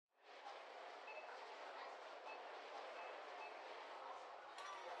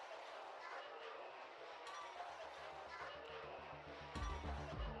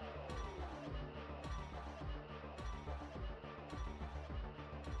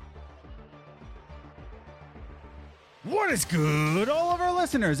What is good, all of our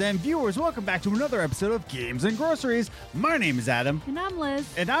listeners and viewers? Welcome back to another episode of Games and Groceries. My name is Adam. And I'm Liz.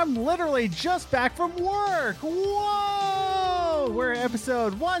 And I'm literally just back from work. Whoa! We're at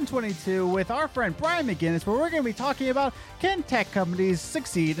episode 122 with our friend Brian McGinnis, where we're going to be talking about can tech companies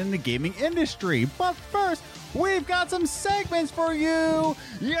succeed in the gaming industry. But first, we've got some segments for you.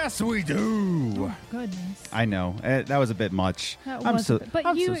 Yes, we do. Oh, goodness. I know. That was a bit much.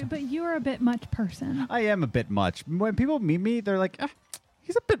 But you're a bit much person. I am a bit much. When people meet me, they're like,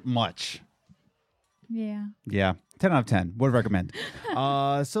 he's a bit much. Yeah. Yeah. 10 out of 10. Would recommend.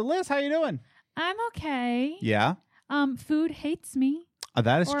 So Liz, how you doing? I'm okay. Yeah. Food hates me.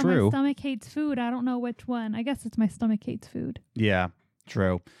 That is or true. My stomach hates food. I don't know which one. I guess it's my stomach hates food. Yeah,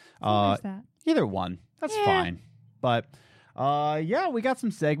 true. There's that. Either one. That's fine. But yeah, we got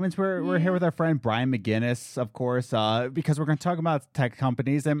some segments. We're here with our friend Brian McGinnis, of course, because we're going to talk about tech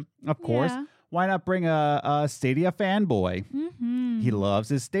companies. And of course, why not bring a Stadia fanboy? Mm-hmm. He loves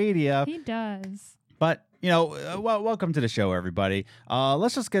his Stadia. He does. But, welcome to the show, everybody.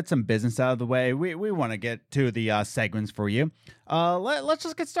 Let's just get some business out of the way. We want to get to the segments for you. Let's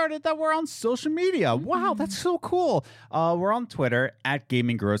just get started that we're on social media. Mm-hmm. Wow, that's so cool. We're on Twitter at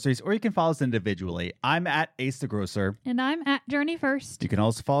Gaming Groceries, or you can follow us individually. I'm at Ace the Grocer. And I'm at Journey First. You can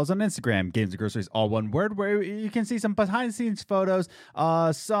also follow us on Instagram, Games and Groceries, all one word, where you can see some behind-the-scenes photos,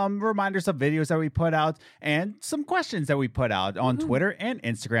 some reminders of videos that we put out, and some questions that we put out on Twitter and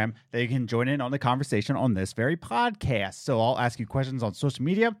Instagram that you can join in on the conversation on this very podcast. So I'll ask you questions on social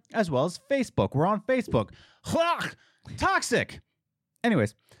media as well as Facebook. We're on Facebook. Toxic.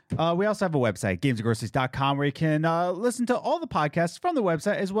 Anyways, we also have a website, gamesandgroceries.com, where you can listen to all the podcasts from the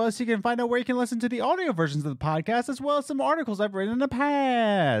website, as well as you can find out where you can listen to the audio versions of the podcast, as well as some articles I've written in the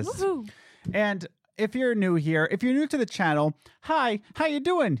past. Woohoo. And if you're new here, if you're new to the channel, hi, how you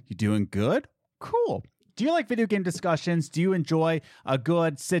doing? You doing good? Cool. Do you like video game discussions? Do you enjoy a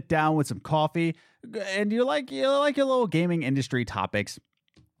good sit down with some coffee? And you like your little gaming industry topics?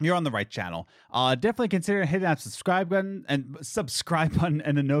 You're on the right channel. Definitely consider hitting that subscribe button and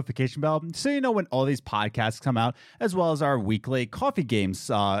the notification bell so you know when all these podcasts come out, as well as our weekly coffee games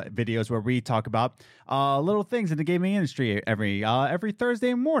videos where we talk about little things in the gaming industry every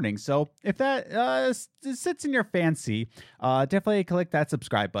Thursday morning. So if that sits in your fancy, definitely click that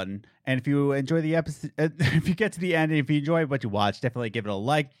subscribe button. And if you enjoy the episode, if you get to the end and if you enjoy what you watch, definitely give it a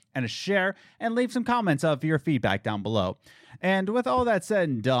like and a share and leave some comments of your feedback down below. And with all that said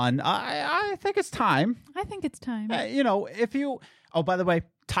and done, I think it's time. I think it's time. By the way,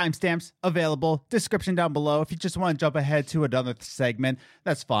 timestamps available, description down below. If you just want to jump ahead to another segment,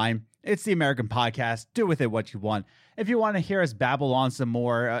 that's fine. It's the American Podcast. Do with it what you want. If you want to hear us babble on some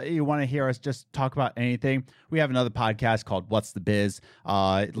more, you want to hear us just talk about anything, we have another podcast called What's the Biz.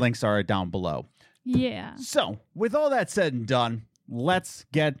 Links are down below. Yeah. So, with all that said and done, let's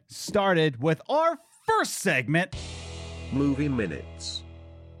get started with our first segment. Movie Minutes.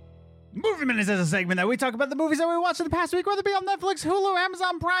 Movie Minutes is a segment that we talk about the movies that we watched in the past week, whether it be on Netflix, Hulu,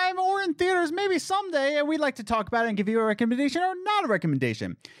 Amazon Prime, or in theaters, maybe someday, and we'd like to talk about it and give you a recommendation or not a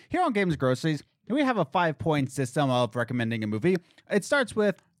recommendation. Here on Games and Groceries, we have a 5-point system of recommending a movie. It starts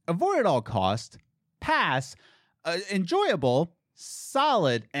with avoid at all cost, pass, enjoyable,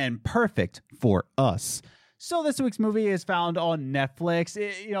 solid, and perfect for us. So this week's movie is found on Netflix.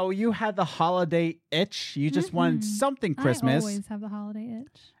 You had the holiday itch. You just wanted something Christmas. I always have the holiday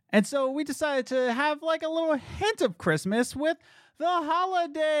itch. And so we decided to have like a little hint of Christmas with The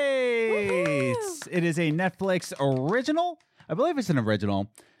Holidays. Woo-hoo! It is a Netflix original. I believe it's an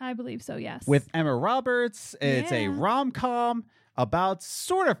original. I believe so, yes. With Emma Roberts. It's a rom-com about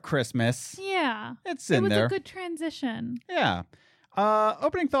sort of Christmas. Yeah. It's in there. It was a good transition. Yeah.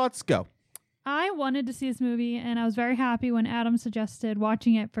 Opening thoughts, go. I wanted to see this movie, and I was very happy when Adam suggested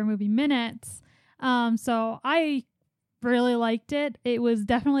watching it for Movie Minutes. So I really liked it. It was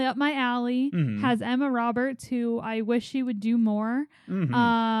definitely up my alley. Mm-hmm. Has Emma Roberts, who I wish she would do more. Mm-hmm.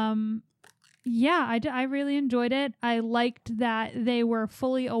 I really enjoyed it. I liked that they were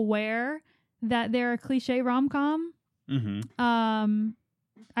fully aware that they're a cliche rom-com. Mm-hmm.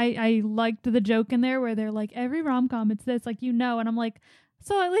 I liked the joke in there where they're like, every rom-com, it's this, like, and I'm like,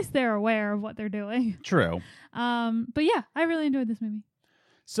 so at least they're aware of what they're doing. True. But yeah, I really enjoyed this movie.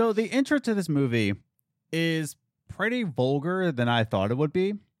 So the intro to this movie is pretty vulgar than I thought it would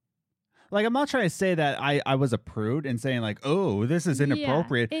be. Like, I'm not trying to say that I was a prude and saying like, oh, this is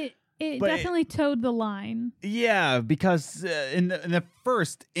inappropriate. Yeah, it definitely towed the line. Yeah, because in the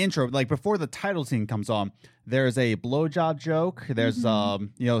first intro, like before the title scene comes on, there's a blowjob joke. There's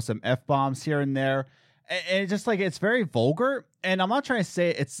some F-bombs here and there. And it's just like, it's very vulgar. And I'm not trying to say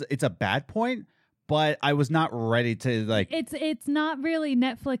it's a bad point, but I was not ready to like. It's not really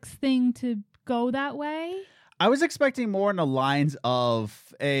Netflix thing to go that way. I was expecting more in the lines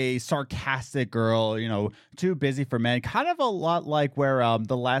of a sarcastic girl, too busy for men, kind of a lot like where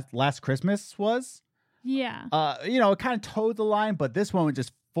the last Christmas was. Yeah. It kind of towed the line, but this one was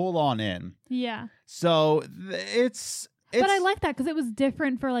just full on in. Yeah. So it's but I like that because it was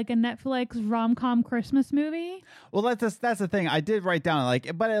different for like a Netflix rom-com Christmas movie. Well, that's the thing. I did write down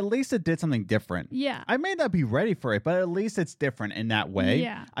but at least it did something different. Yeah. I may not be ready for it, but at least it's different in that way.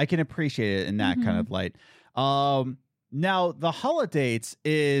 Yeah. I can appreciate it in that kind of light. Now the holidays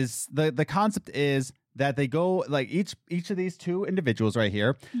is the concept is that they go like each of these two individuals right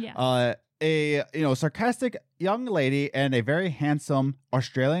here. Yeah. A sarcastic young lady and a very handsome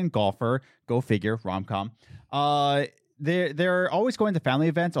Australian golfer. Go figure, rom-com. They're always going to family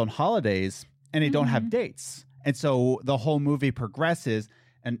events on holidays, and they don't have dates. And so the whole movie progresses,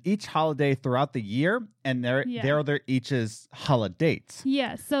 and each holiday throughout the year, and they're each's holidays.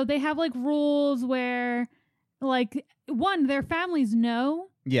 Yeah. So they have like rules where, like, one, their families know.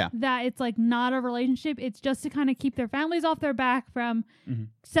 Yeah. That it's like not a relationship. It's just to kind of keep their families off their back from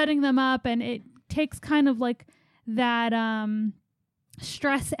setting them up. And it takes kind of like that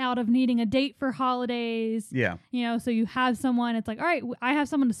stress out of needing a date for holidays. Yeah. So you have someone, it's like, all right, I have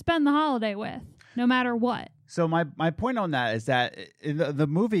someone to spend the holiday with no matter what. So my point on that is that the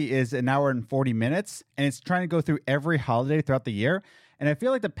movie is an hour and 40 minutes, and it's trying to go through every holiday throughout the year. And I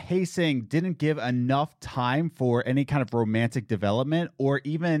feel like the pacing didn't give enough time for any kind of romantic development or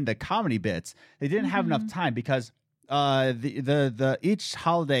even the comedy bits. They didn't have enough time because the each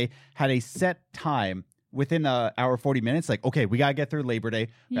holiday had a set time within an hour 40 minutes. Like, okay, we gotta get through Labor Day.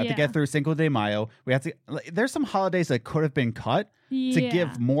 We have to get through Cinco de Mayo. We have to. There's some holidays that could have been cut to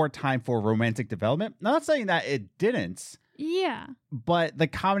give more time for romantic development. Not saying that it didn't. Yeah. But the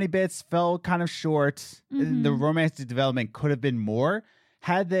comedy bits fell kind of short. The romantic development could have been more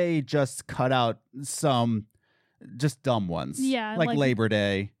had they just cut out some just dumb ones. Yeah. Like Labor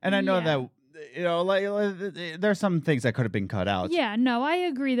Day. And I know that, there's some things that could have been cut out. Yeah, no, I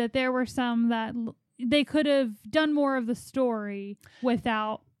agree that there were some that they could have done more of the story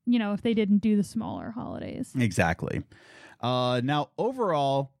without, if they didn't do the smaller holidays. Exactly. Now,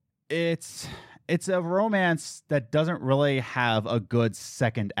 overall, it's a romance that doesn't really have a good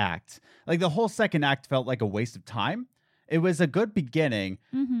second act. Like the whole second act felt like a waste of time. It was a good beginning,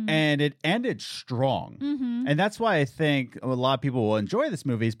 and it ended strong. And that's why I think a lot of people will enjoy this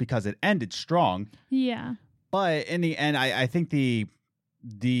movie is because it ended strong. Yeah. But in the end, I think the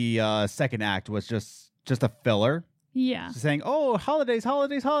second act was just a filler. Yeah. Just saying, oh, holidays,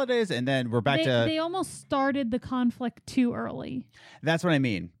 and then we're back to... They almost started the conflict too early. That's what I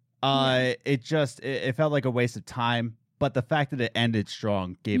mean. It felt like a waste of time, but the fact that it ended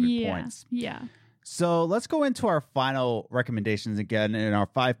strong gave it points. Yeah. So let's go into our final recommendations again in our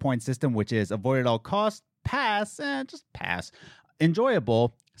 5-point system, which is avoid at all costs, pass, just pass,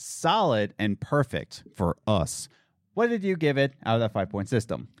 enjoyable, solid, and perfect for us. What did you give it out of that 5-point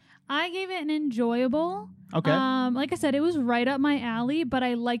system? I gave it an enjoyable. Okay. Like I said, it was right up my alley, but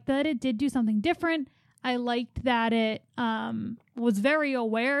I liked that it did do something different. I liked that it was very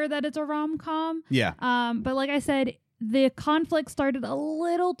aware that it's a rom-com. Yeah. But like I said, the conflict started a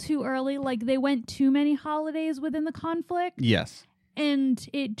little too early. Like they went too many holidays within the conflict. Yes. And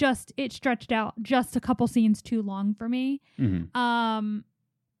it stretched out just a couple scenes too long for me. And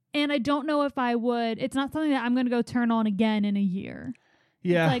I don't know if I would. It's not something that I'm going to go turn on again in a year.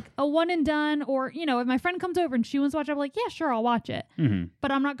 Yeah. It's like a one and done, or, if my friend comes over and she wants to watch it, I'm like, yeah, sure, I'll watch it.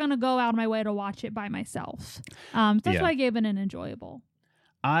 But I'm not going to go out of my way to watch it by myself. So that's why I gave it an enjoyable.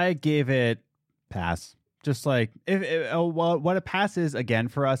 I gave it pass. Just like, what a pass is, again,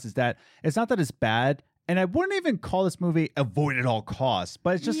 for us is that it's not that it's bad. And I wouldn't even call this movie avoid at all costs.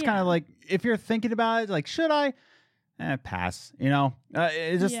 But it's just kind of like, if you're thinking about it, like, should I? Pass,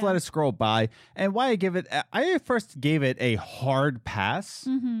 just let it scroll by. And why I first gave it a hard pass,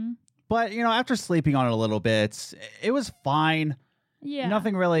 but after sleeping on it a little bit, it was fine. Yeah,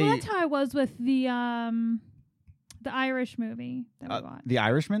 nothing really. Well, that's how I was with the Irish movie that we watched. The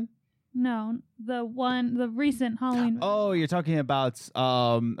Irishman. No, the recent Halloween movie. Oh, you're talking about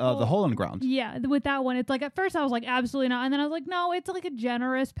the Hole in the Ground. Yeah, with that one, it's like at first I was like absolutely not, and then I was like, no, it's like a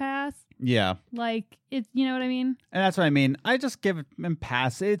generous pass. Yeah, like it's, you know what I mean. And that's what I mean. I just give it a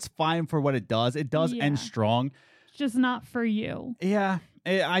pass. It's fine for what it does. It does end strong. It's just not for you. Yeah,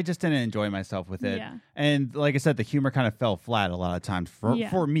 I just didn't enjoy myself with it. Yeah. And like I said, the humor kind of fell flat a lot of times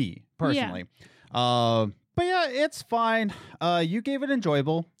for me personally. Yeah. But yeah, it's fine. You gave it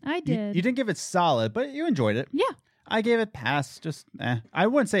enjoyable. I did. You didn't give it solid, but you enjoyed it. Yeah. I gave it pass. Just I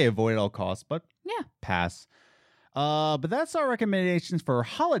wouldn't say avoid at all costs, but Yeah. Pass. But that's our recommendations for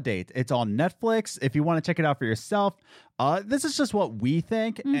Holiday. It's on Netflix. If you want to check it out for yourself, this is just what we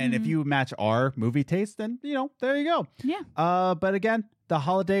think. And if you match our movie taste, then, there you go. Yeah. But again, The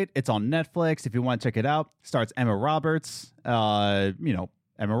Holiday, it's on Netflix. If you want to check it out, stars Emma Roberts. Emma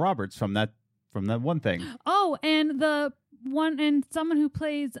Roberts from that one thing. Oh, and someone who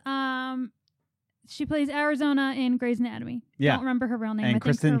plays she plays Arizona in Grey's Anatomy. Yeah. Don't remember her real name. And I think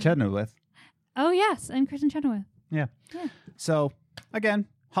Kristen Chenoweth. Oh yes, and Kristen Chenoweth. Yeah. So again,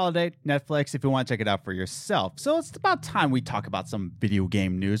 Holiday, Netflix, if you want to check it out for yourself. So it's about time we talk about some video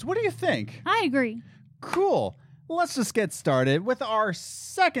game news. What do you think? I agree. Cool. Let's just get started with our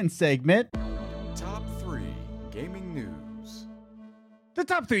second segment. Top 3 Gaming News. The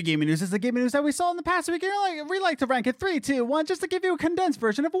top 3 gaming news is the gaming news that we saw in the past week. We like to rank it 3, 2, 1, just to give you a condensed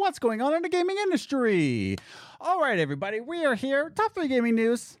version of what's going on in the gaming industry. All right, everybody, we are here. Top 3 gaming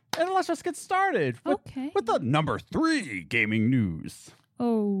news. And let's just get started with the number 3 gaming news.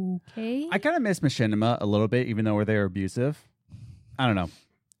 Okay. I kind of miss Machinima a little bit, even though they're abusive. I don't know.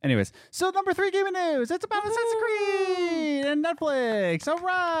 Anyways, so number 3 gaming news. It's about Assassin's Creed and Netflix. All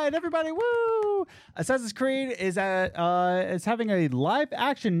right, everybody, woo! Assassin's Creed is having a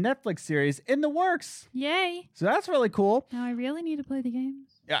live-action Netflix series in the works. Yay. So that's really cool. Now I really need to play the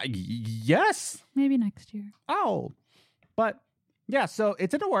games. Yes. Maybe next year. Oh, but yeah, so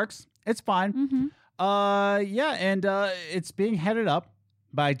it's in the works. It's fine. Mm-hmm. And it's being headed up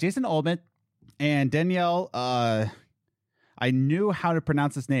by Jason Altman and Danielle. I knew how to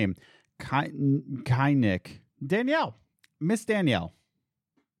pronounce his name. Kynick. Danielle. Miss Danielle.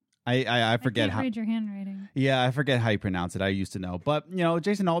 I forget how. Read your handwriting. Yeah, I forget how you pronounce it. I used to know. But,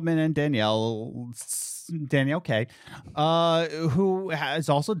 Jason Altman and Danielle K, who has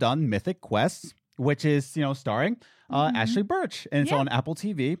also done Mythic Quest, which is, starring Ashley Birch. And it's on Apple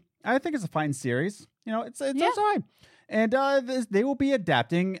TV. I think it's a fine series. It's all right. And they will be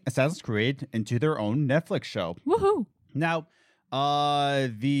adapting Assassin's Creed into their own Netflix show. Woohoo! Now,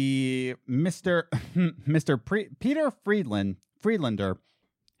 the Peter Friedlander,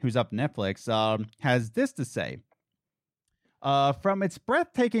 who's up Netflix, has this to say. From its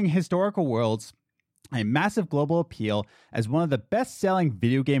breathtaking historical worlds, a massive global appeal, as one of the best-selling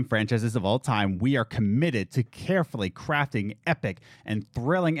video game franchises of all time, we are committed to carefully crafting epic and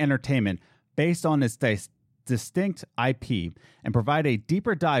thrilling entertainment based on its distinct IP and provide a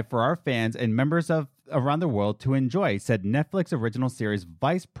deeper dive for our fans and members of around the world to enjoy, said Netflix original series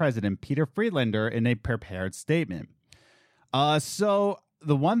Vice President Peter Friedlander in a prepared statement. So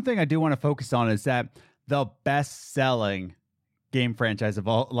the one thing I do want to focus on is that the best-selling game franchise of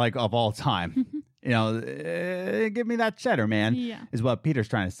all time, give me that cheddar, man, is what Peter's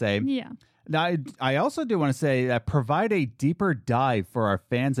trying to say. Yeah. Now, I also do want to say that provide a deeper dive for our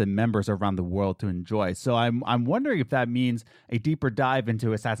fans and members around the world to enjoy. So I'm wondering if that means a deeper dive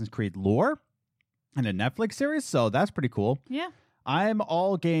into Assassin's Creed lore in a Netflix series. So that's pretty cool. Yeah. I'm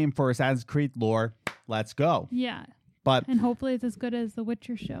all game for Assassin's Creed lore. Let's go. Yeah. And hopefully it's as good as The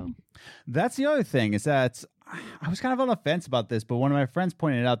Witcher show. That's the other thing, is that I was kind of on the fence about this, but one of my friends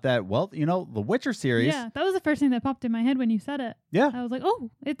pointed out that, The Witcher series. Yeah, that was the first thing that popped in my head when you said it. Yeah. I was like, oh,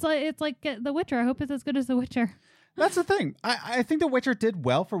 it's like The Witcher. I hope it's as good as The Witcher. That's the thing. I think The Witcher did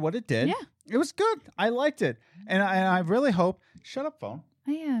well for what it did. Yeah. It was good. I liked it. And I really hope... Shut up, phone.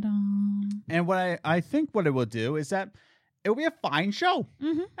 And what I think what it will do is that it will be a fine show.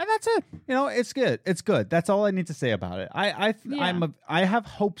 Mm-hmm. And that's it. It's good. It's good. That's all I need to say about it. I have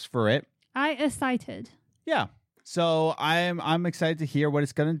hopes for it. I excited. Yeah. So I'm excited to hear what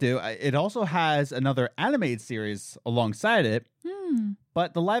it's going to do. It also has another animated series alongside it.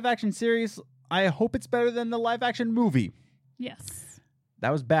 But the live action series, I hope it's better than the live action movie. Yes.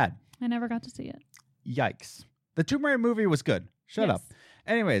 That was bad. I never got to see it. Yikes. The Tomb Raider movie was good. Shut up.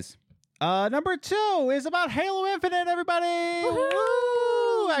 Anyways, number 2 is about Halo Infinite, everybody.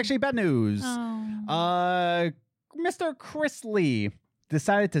 Woo-hoo! Actually, bad news. Oh. Mr. Chris Lee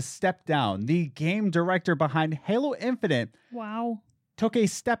decided to step down. The game director behind Halo Infinite took a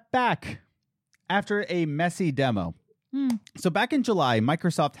step back after a messy demo. So back in July,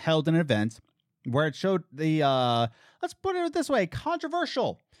 Microsoft held an event where it showed the, let's put it this way,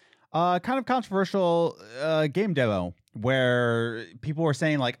 controversial game demo where people were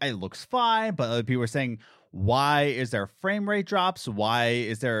saying, like, it looks fine, but other people were saying, why is there frame rate drops? Why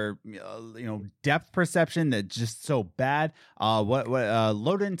is there, depth perception that's just so bad?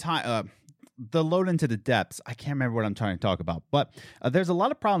 Load in time, the load into the depths. I can't remember what I'm trying to talk about, but there's a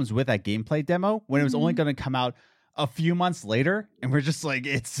lot of problems with that gameplay demo when it was only going to come out a few months later, and we're just like,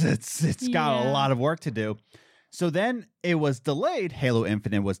 it's got a lot of work to do. So then it was delayed. Halo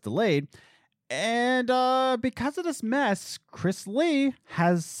Infinite was delayed. And because of this mess, Chris Lee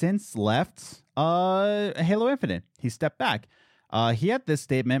has since left Halo Infinite. He stepped back. He had this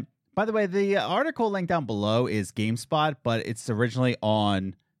statement. By the way, the article link down below is GameSpot, but it's originally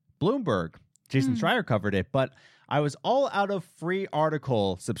on Bloomberg. Jason Schreier covered it, but I was all out of free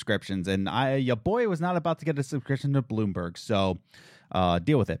article subscriptions, and your boy was not about to get a subscription to Bloomberg, so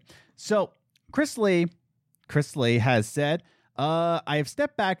deal with it. So Chris Lee has said, I have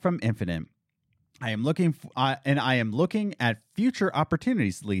stepped back from Infinite. I am looking at future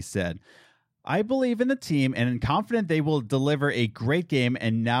opportunities, Lee said. I believe in the team and am confident they will deliver a great game,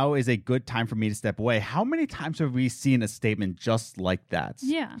 and now is a good time for me to step away. How many times have we seen a statement just like that?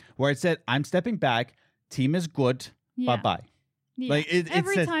 Yeah. Where it said, I'm stepping back, team is good, Yeah. bye-bye. Yeah. Like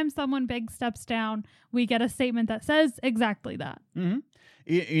Every time someone big steps down, we get a statement that says exactly that. Mm-hmm.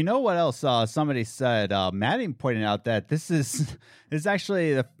 You know what else somebody said? Maddie pointed out that this is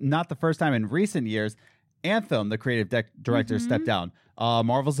actually not the first time in recent years Anthem, the creative director, stepped down.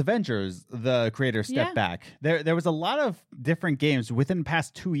 Marvel's Avengers, the creator stepped back. There was a lot of different games within the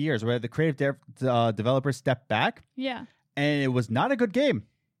past 2 years where the creative developers stepped back. Yeah. And it was not a good game.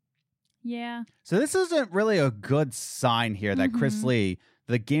 Yeah. So this isn't really a good sign here that Chris Lee,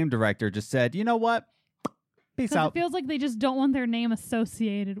 the game director, just said, you know what? Peace out. It feels like they just don't want their name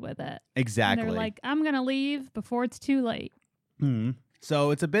associated with it. Exactly. And they're like, I'm going to leave before it's too late. So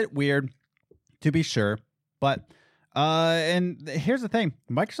it's a bit weird, to be sure. But, and here's the thing.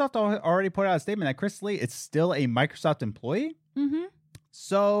 Microsoft already put out a statement that Chris Lee is still a Microsoft employee. Mm-hmm.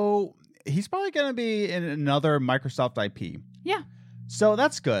 So he's probably going to be in another Microsoft IP. Yeah. So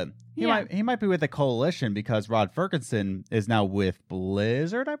that's good. He Yeah. might be with a coalition because Rod Ferguson is now with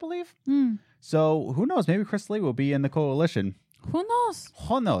Blizzard, I believe. So who knows? Maybe Chris Lee will be in the coalition. Who knows?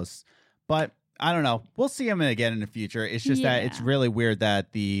 Who knows? But I don't know. We'll see him again in the future. It's just that it's really weird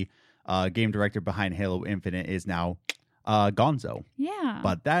that the game director behind Halo Infinite is now Gonzo. Yeah.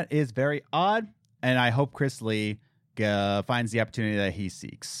 But that is very odd, and I hope Chris Lee finds the opportunity that he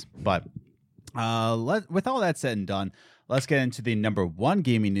seeks. But with all that said and done, let's get into the number one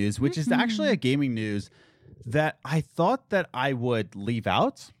gaming news, which is actually a gaming news that I thought that I would leave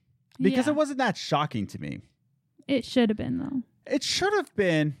out because it wasn't that shocking to me. It should have been, though. It should have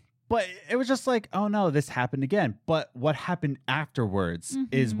been, but it was just like, oh no, this happened again. But what happened afterwards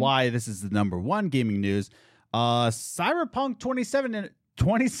is why this is the number one gaming news. Cyberpunk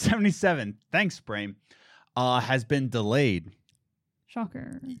 2077, thanks, Brain, has been delayed.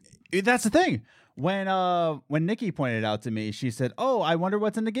 Shocker. That's the thing. When Nikki pointed it out to me, she said, oh, I wonder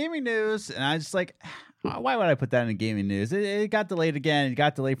what's in the gaming news. And I was just like, why would I put that in the gaming news? It got delayed again. It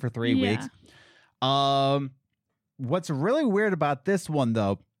got delayed for 3 weeks. What's really weird about this one,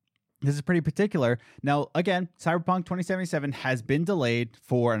 though, this is pretty particular. Now, again, Cyberpunk 2077 has been delayed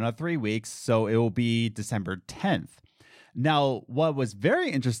for another 3 weeks, so it will be December 10th. Now, what was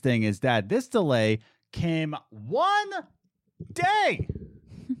very interesting is that this delay came 1 day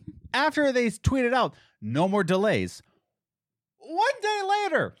after they tweeted out, no more delays. 1 day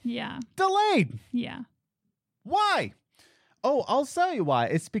later. Yeah. Delayed. Yeah. Why? Oh, I'll tell you why.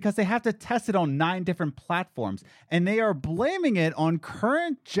 It's because they have to test it on 9 different platforms, and they are blaming it on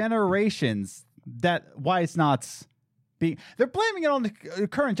current generations. Why it's not being. They're blaming it on the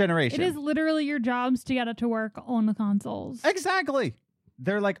current generation. It is literally your jobs to get it to work on the consoles. Exactly.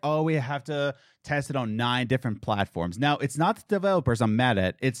 They're like, oh, we have to test it on 9 different platforms. Now, it's not the developers I'm mad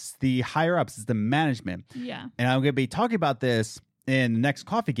at. It's the higher ups. It's the management. Yeah. And I'm going to be talking about this in the next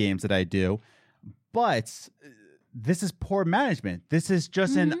coffee games that I do. But this is poor management. This is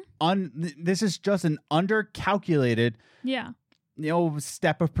just an undercalculated,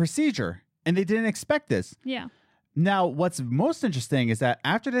 step of procedure, and they didn't expect this. Yeah. Now, what's most interesting is that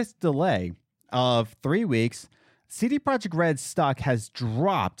after this delay of 3 weeks, CD Projekt Red's stock has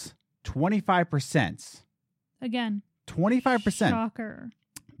dropped 25%. Again. 25%. Shocker.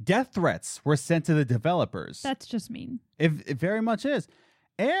 Death threats were sent to the developers. That's just mean. It very much is.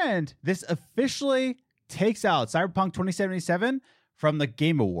 And this officially takes out Cyberpunk 2077 from the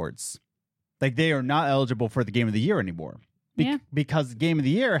Game Awards. Like, they are not eligible for the Game of the Year anymore. Because the Game of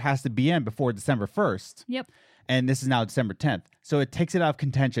the Year has to be in before December 1st. Yep. And this is now December 10th. So it takes it out of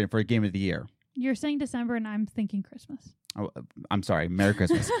contention for a Game of the Year. You're saying December, and I'm thinking Christmas. Oh, I'm sorry. Merry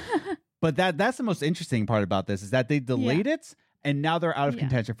Christmas. But that's the most interesting part about this is that they delayed it, and now they're out of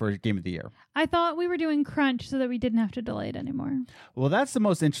contention for Game of the Year. I thought we were doing crunch so that we didn't have to delay it anymore. Well, that's the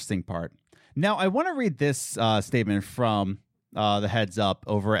most interesting part. Now, I want to read this statement from the heads up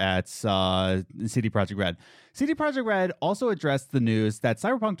over at CD Projekt Red. CD Projekt Red also addressed the news that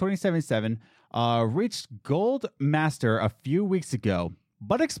Cyberpunk 2077 reached Gold Master a few weeks ago.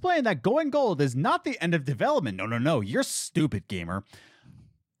 but explained that going gold is not the end of development. No, you're stupid, gamer.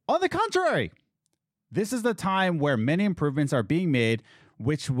 On the contrary, this is the time where many improvements are being made,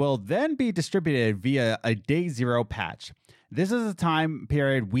 which will then be distributed via a day zero patch. This is a time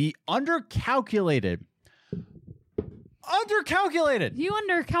period we undercalculated. You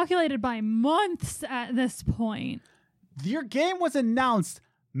undercalculated by months at this point. Your game was announced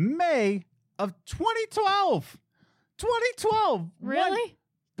May of 2012. 2012. Really?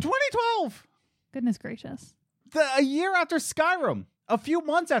 2012. Goodness gracious. A year after Skyrim. A few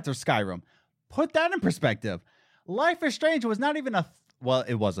months after Skyrim. Put that in perspective. Life is Strange was not even well,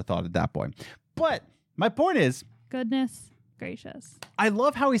 it was a thought at that point. But my point is, goodness gracious. I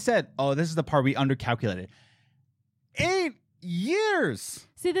love how he said, oh, this is the part we undercalculated. 8 years.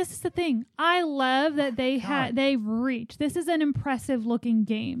 See, this is the thing. I love that they've reached. This is an impressive looking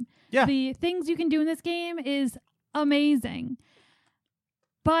game. Yeah. The things you can do in this game is amazing.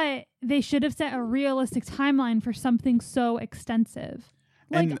 But they should have set a realistic timeline for something so extensive.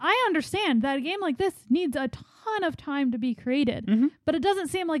 Like, I understand that a game like this needs a ton of time to be created, but it doesn't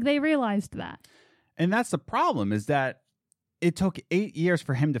seem like they realized that. And that's the problem, is that it took 8 years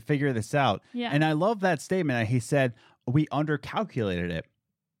for him to figure this out. Yeah. And I love that statement that he said, we undercalculated it.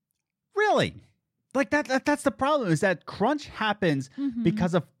 Really? Like that's the problem, is that crunch happens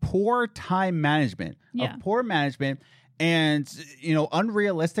because of poor time management, of poor management and,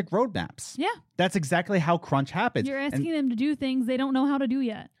 unrealistic roadmaps. Yeah. That's exactly how crunch happens. You're asking them to do things they don't know how to do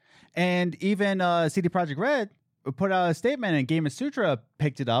yet. And even CD Projekt Red put out a statement, and Game of Sutra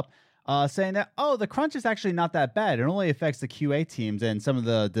picked it up, saying that, the crunch is actually not that bad. It only affects the QA teams and some of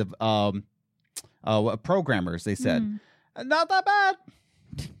the programmers, they said. Not that bad.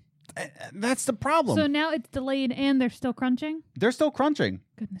 That's the problem. So now it's delayed and they're still crunching? They're still crunching.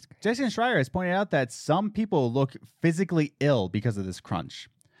 Goodness gracious. Jason Schreier has pointed out that some people look physically ill because of this crunch.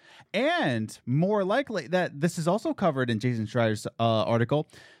 And more likely, that this is also covered in Jason Schreier's article,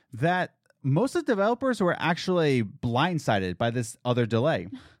 that most of the developers were actually blindsided by this other delay.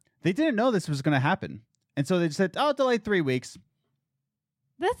 They didn't know this was going to happen. And so they just said, delay 3 weeks.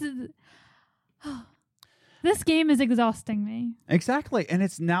 This game is exhausting me. Exactly. And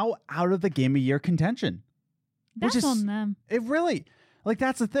it's now out of the Game of Year contention. That's on them. It really,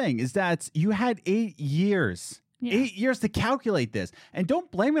 that's the thing, is that you had 8 years. Yeah. 8 years to calculate this. And don't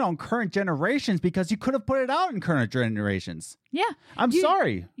blame it on current generations, because you could have put it out in current generations. Yeah. I'm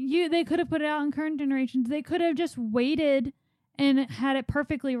sorry. They could have put it out in current generations. They could have just waited and had it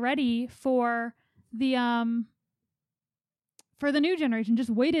perfectly ready for the new generation.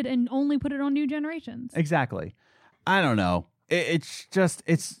 Just waited and only put it on new generations. Exactly. I don't know. It's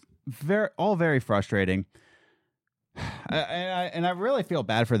very frustrating. And I really feel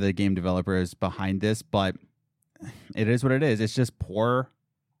bad for the game developers behind this, but it is what it is. It's just poor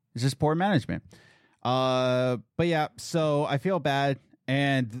management. But yeah, so I feel bad,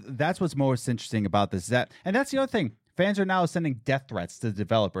 and that's what's most interesting about this. And that's the other thing. Fans are now sending death threats to the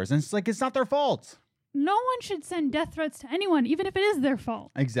developers, and it's not their fault. No one should send death threats to anyone, even if it is their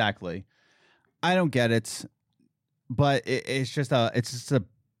fault. Exactly. I don't get it, but it's just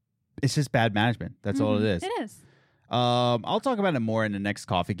bad management. That's all it is. It is. I'll talk about it more in the next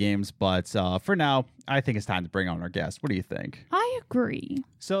Coffee Games, but for now, I think it's time to bring on our guest. What do you think? I agree.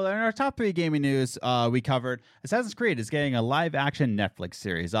 So in our top 3 gaming news, we covered Assassin's Creed is getting a live-action Netflix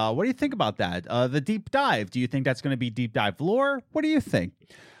series. What do you think about that? The deep dive. Do you think that's going to be deep dive lore? What do you think?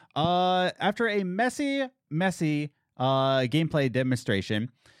 After a messy gameplay demonstration,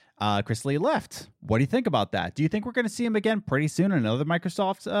 Chris Lee left. What do you think about that? Do you think we're going to see him again pretty soon in another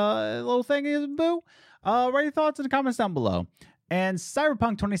Microsoft little thing? Boo. Write your thoughts in the comments down below. And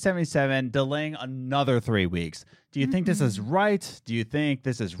Cyberpunk 2077 delaying another 3 weeks. Do you think this is right? Do you think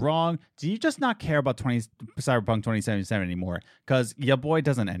this is wrong? Do you just not care about Cyberpunk 2077 anymore? Because your boy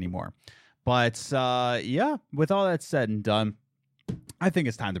doesn't anymore. But yeah, with all that said and done, I think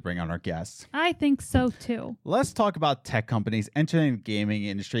it's time to bring on our guests. I think so too. Let's talk about tech companies entering the gaming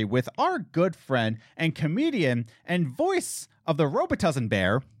industry with our good friend and comedian and voice of the Robitussin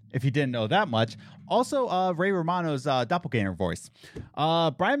Bear, if you didn't know that much. Also, Ray Romano's doppelganger voice.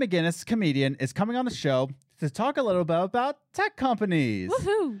 Brian McGinnis, comedian, is coming on the show to talk a little bit about tech companies.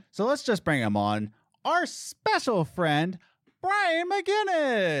 Woohoo! So let's just bring him on. Our special friend, Brian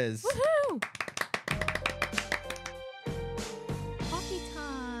McGinnis. Woohoo! Coffee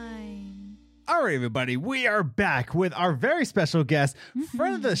time. All right, everybody, we are back with our very special guest,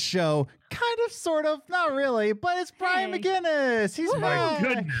 friend of the show, kind of, sort of, not really, but it's Brian McGinnis. He's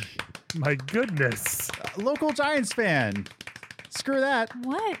back. My goodness. Local Giants fan. Screw that.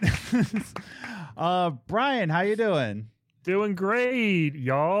 What? Brian, how you doing? Doing great,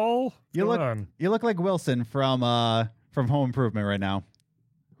 y'all. You What's look going on? you look like Wilson from Home Improvement right now.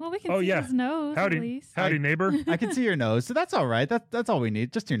 Well, we can Oh, see yeah. his nose at least. Howdy, neighbor. I can see your nose, so that's all right. That's all we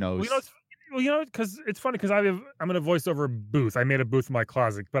need, just your nose. Because it's funny because I'm in a voiceover booth. I made a booth in my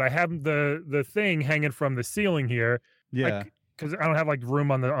closet, but I have the thing hanging from the ceiling here. Yeah. Because I don't have like room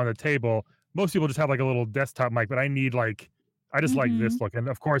on the table. Most people just have like a little desktop mic, but I need like I just like this look. And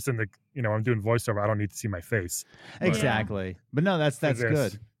of course, I'm doing voiceover. I don't need to see my face. Exactly. But no, that's this.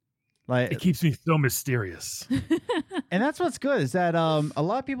 good. Like It keeps me so mysterious. And that's what's good is that a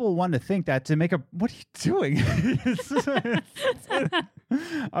lot of people want to think that to make a what are you doing?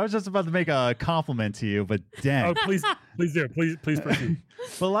 I was just about to make a compliment to you, but dang. Oh, please do. Please proceed.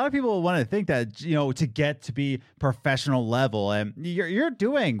 But a lot of people want to think that to get to be professional level, and you're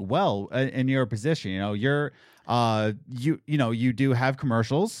doing well in your position. You're you do have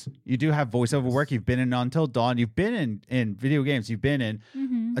commercials, you do have voiceover work. You've been in Until Dawn. You've been in video games. You've been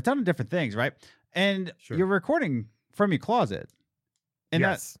in a ton of different things, right? And you're recording from your closet. And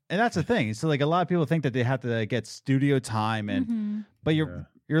that's the thing. So like a lot of people think that they have to get studio time but you're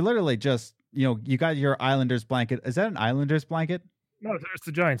literally just, you got your Islanders blanket. Is that an Islanders blanket? No, it's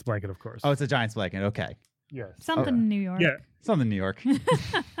the Giants blanket, of course. Oh, it's a Giants blanket. Okay. Yes. Something in New York. Yeah. Something in New York.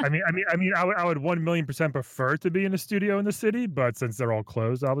 I would 1,000,000% prefer to be in a studio in the city, but since they're all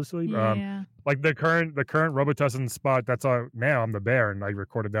closed, obviously, like the current Robitussin spot, that's all now. I'm the Bear, and I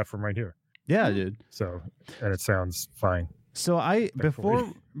recorded that from right here. Yeah, dude. So, and it sounds fine. So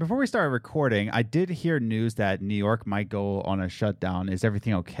before we started recording, I did hear news that New York might go on a shutdown. Is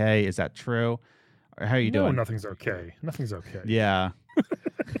everything okay? Is that true? Or how are you doing? Nothing's okay. Nothing's okay. Yeah.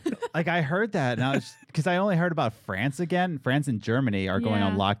 Like I heard that, and because I only heard about France again. France and Germany are going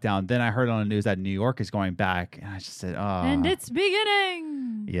on lockdown. Then I heard on the news that New York is going back, and I just said, "Oh." And it's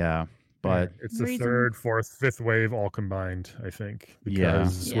beginning. Yeah, but it's the third, fourth, fifth wave all combined. I think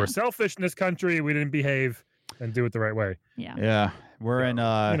because we're selfish in this country. We didn't behave and do it the right way. Yeah. We're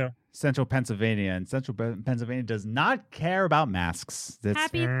in central Pennsylvania, and central Pennsylvania does not care about masks.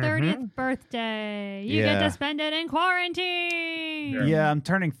 Happy 30th birthday. You get to spend it in quarantine. Yeah, I'm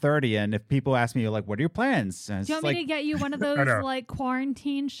turning 30, and if people ask me, like, what are your plans? Do you want me to get you one of those, like,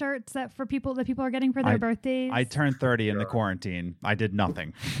 quarantine shirts that people are getting for their birthdays? I turned 30 in the quarantine. I did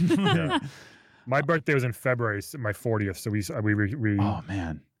nothing. My birthday was in February, my 40th, so we oh,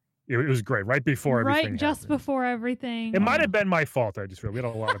 man. It was great. Right before everything. Right, just before everything. It might have been my fault. I just realized we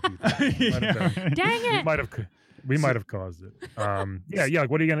had a lot of people. Dang it! We might have caused it. Like,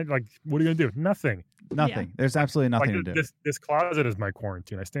 what are you gonna do? Nothing. Nothing. Yeah. There's absolutely nothing to do. This closet is my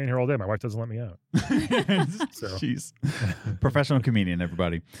quarantine. I stay in here all day. My wife doesn't let me out. Jeez. Professional comedian,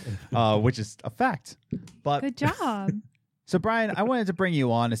 everybody, which is a fact. But good job. So, Brian, I wanted to bring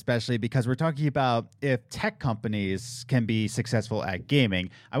you on, especially because we're talking about if tech companies can be successful at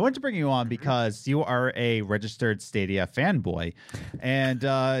gaming. I wanted to bring you on because you are a registered Stadia fanboy, and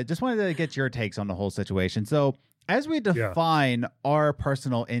just wanted to get your takes on the whole situation. So, as we define our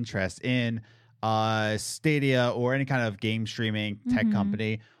personal interest in Stadia or any kind of game streaming tech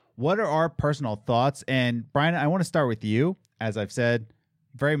company, what are our personal thoughts? And, Brian, I want to start with you. As I've said,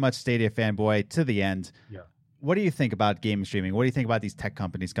 very much Stadia fanboy to the end. Yeah. What do you think about game streaming? What do you think about these tech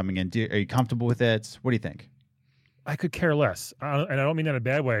companies coming in? Are you comfortable with it? What do you think? I could care less. And I don't mean that in a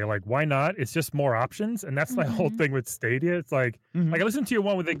bad way. Like, why not? It's just more options. And that's my whole thing with Stadia. It's like I listened to your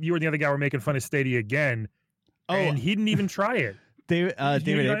one with you and the other guy were making fun of Stadia again. Oh, and he didn't even try it. David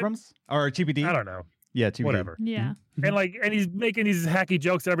Abrams? Or TBD? I don't know. Yeah, TBD. Whatever. Yeah. And he's making these hacky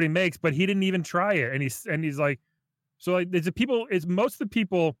jokes that everybody makes, but he didn't even try it. And he's like, so like most of the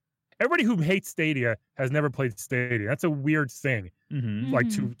people, everybody who hates Stadia has never played Stadia. That's a weird thing. Like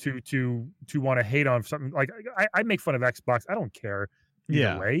to want to hate on something. Like I make fun of Xbox. I don't care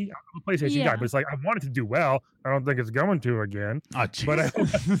either way. I'm a PlayStation guy, but it's like I want it to do well. I don't think it's going to again. Oh, but I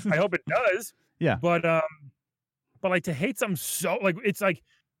hope it does. Yeah. But like to hate something so like it's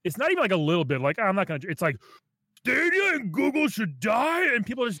not even like a little bit like I'm not gonna. It's like Stadia and Google should die, and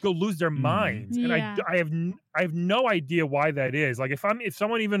people just go lose their minds. And I have no idea why that is. Like if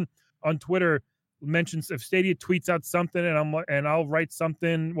someone even on Twitter mentions if Stadia tweets out something and I'll write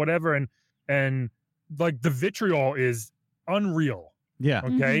something whatever and like the vitriol is unreal. Yeah.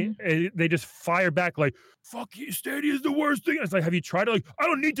 Okay. They just fire back like fuck you, Stadia is the worst thing. It's like, have you tried it? Like, I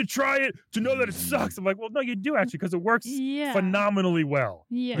don't need to try it to know that it sucks. I'm like, well, no, you do actually because it works phenomenally well.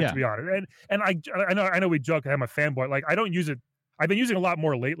 Yeah. To be honest. And I know we joke I'm a fanboy. Like I don't use it. I've been using it a lot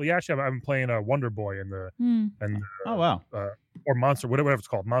more lately. Actually, I've been playing Wonder Boy oh wow. Or Monster, whatever it's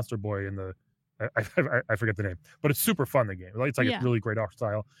called, Monster Boy in the I forget the name, but it's super fun. The game, it's like it's really great art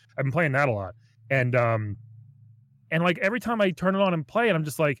style. I've been playing that a lot, and And like every time I turn it on and play it, I'm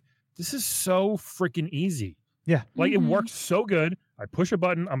just like, this is so freaking easy. Yeah. Like it works so good. I push a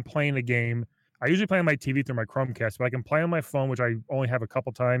button, I'm playing the game. I usually play on my TV through my Chromecast, but I can play on my phone, which I only have a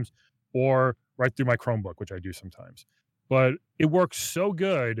couple times, or right through my Chromebook, which I do sometimes. But it works so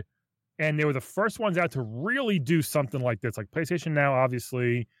good. And they were the first ones out to really do something like this. Like PlayStation Now,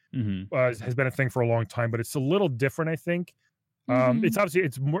 obviously, has been a thing for a long time, but it's a little different, I think. It's obviously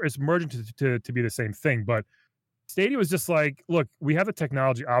it's merging to be the same thing, but Stadia was just like, look, we have the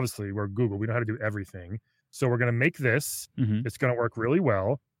technology. Obviously, we're Google. We know how to do everything. So we're going to make this. It's going to work really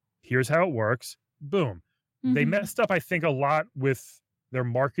well. Here's how it works. Boom. They messed up, I think, a lot with their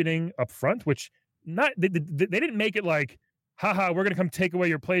marketing up front, which they didn't make it like, haha, we're going to come take away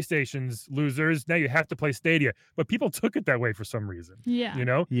your PlayStations, losers. Now you have to play Stadia. But people took it that way for some reason. Yeah. You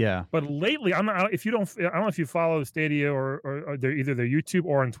know? Yeah. But lately, I don't know if you follow Stadia or they're either their YouTube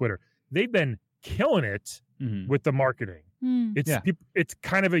or on Twitter. They've been killing it with the marketing. It's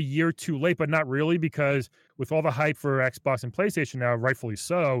kind of a year too late, but not really, because with all the hype for Xbox and PlayStation now, rightfully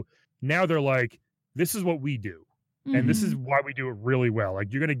so, now they're like, this is what we do. And this is why we do it really well.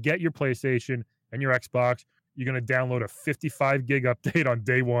 Like, you're going to get your PlayStation and your Xbox. You're going to download a 55 gig update on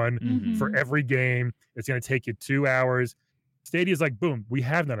day one for every game. It's going to take you 2 hours. Stadia is like, boom, we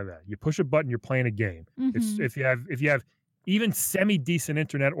have none of that. You push a button, you're playing a game. It's if you have even semi-decent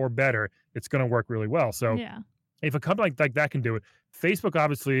internet or better, it's going to work really well. So if a company like that can do it, Facebook,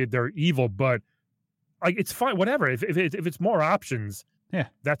 obviously, they're evil, but like, it's fine, whatever. If it's more options,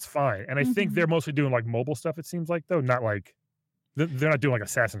 that's fine. And I think they're mostly doing like mobile stuff, it seems like, though, not like they're not doing like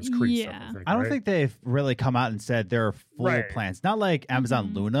Assassin's Creed stuff. I don't think they've really come out and said there are full plans. Not like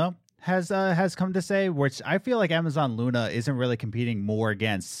Amazon Luna has come to say, which I feel like Amazon Luna isn't really competing more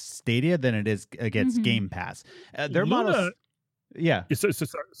against Stadia than it is against Game Pass. Their models,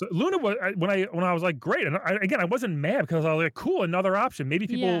 So Luna was when I was like, great, and I wasn't mad because I was like, cool, another option. Maybe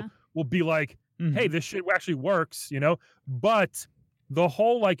people will be like, hey, this shit actually works, you know. But the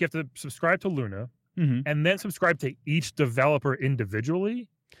whole, like, you have to subscribe to Luna and then subscribe to each developer individually.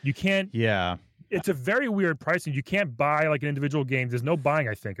 You can't. Yeah. It's a very weird pricing. You can't buy like an individual game. There's no buying,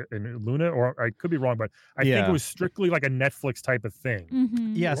 I think, in Luna, or I could be wrong, but I think it was strictly like a Netflix type of thing.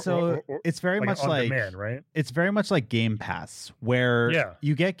 Yeah, so it's very much like demand, right? It's very much like Game Pass, where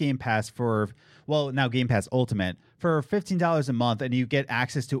you get Game Pass for, well, now Game Pass Ultimate for $15 a month, and you get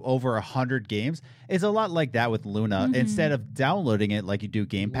access to over 100 games. It's a lot like that with Luna. Instead of downloading it like you do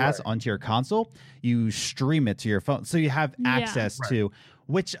Game Pass onto your console, you stream it to your phone, so you have access to.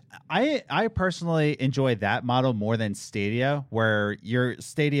 Which I personally enjoy that model more than Stadia, where your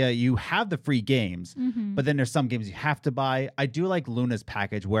Stadia, you have the free games, but then there's some games you have to buy. I do like Luna's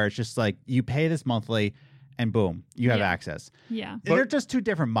package, where it's just like you pay this monthly and boom, you have access. Yeah. They're just two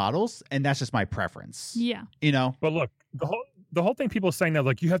different models, and that's just my preference. Yeah. You know? But look, the whole thing people are saying that,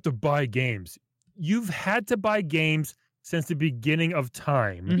 like, you have to buy games. You've had to buy games since the beginning of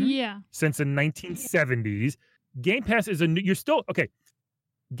time. Yeah. Since the 1970s. Game Pass is you're still, okay,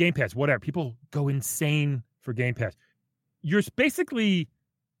 Game Pass, whatever. People go insane for Game Pass. You're basically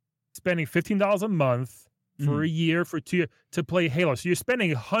spending $15 a month for a year, for 2 years, to play Halo. So you're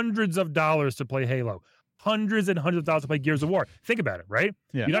spending hundreds of dollars to play Halo. Hundreds and hundreds of dollars to play Gears of War. Think about it, right?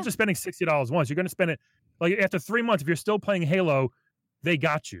 Yeah. You're not just spending $60 once. You're going to spend it, like, after 3 months, if you're still playing Halo, they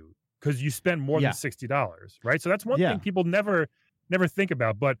got you because you spent more than $60, right? So that's one thing people never think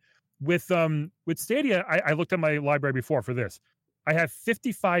about. But with Stadia, I looked at my library before for this. I have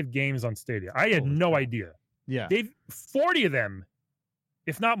 55 games on Stadia. I had no idea. Yeah. 40 of them,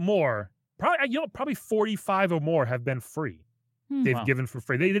 if not more, probably 45 or more have been free. They've given for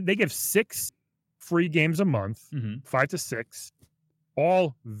free. They give 6 free games a month, 5 to 6,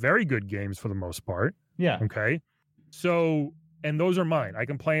 all very good games for the most part. Yeah. Okay. So, and those are mine. I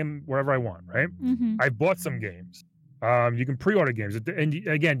can play them wherever I want, right? I bought some games. You can pre-order games. And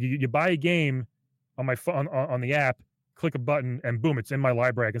again, you buy a game on my phone, on the app, click a button, and boom, it's in my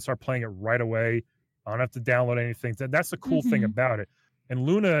library. I can start playing it right away. I don't have to download anything. That's the cool thing about it. And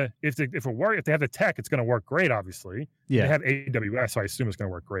Luna, if they have the tech, it's going to work great, obviously. Yeah. They have AWS, so I assume it's going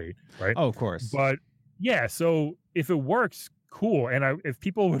to work great, right? Oh, of course. But yeah, so if it works, cool. And if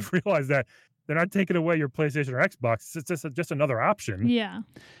people would realize that they're not taking away your PlayStation or Xbox, it's just another option. Yeah.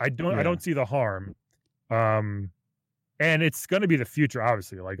 I don't see the harm. And it's going to be the future,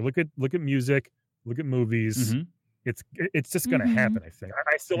 obviously. Like, look at music, look at movies. It's just going to happen, I think.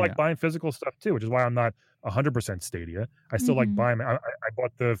 I still like buying physical stuff, too, which is why I'm not 100% Stadia. I still like buying. I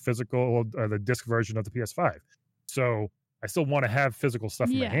bought the physical, the disc version of the PS5. So I still want to have physical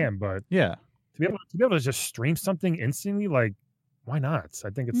stuff in my hand. But to be able to just stream something instantly, like, why not? I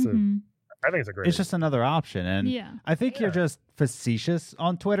think it's I think it's a great. it's just another option. And Yeah. I think you're just facetious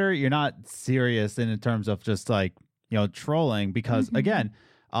on Twitter. You're not serious in terms of just like, trolling because again,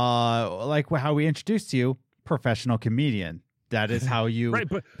 like how we introduced you, professional comedian. That is how you Right,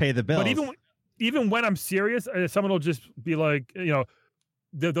 pay the bills. But even when I'm serious, someone will just be like,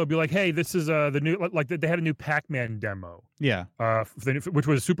 they'll be like, "Hey, this is the new like they had a new Pac-Man demo, yeah. which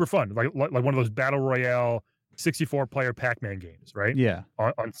was super fun, like one of those battle royale 64-player Pac-Man games, right? Yeah.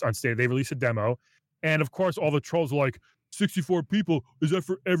 On Stadia, they released a demo, and of course, all the trolls were like, 64 people, is that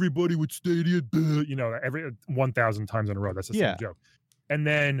for everybody with Stadia? Every 1,000 times in a row. That's the same joke. And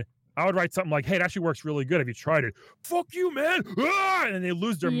then I would write something like, "Hey, it actually works really good. Have you tried it?" "Fuck you, man!" Ah! And they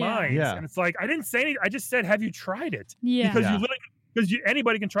lose their minds. Yeah. And it's like, I didn't say anything. I just said, "Have you tried it?" Yeah. Because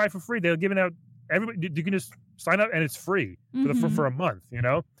anybody can try it for free. They're giving out everybody. You can just sign up and it's free for a month.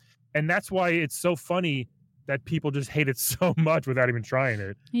 And that's why it's so funny that people just hate it so much without even trying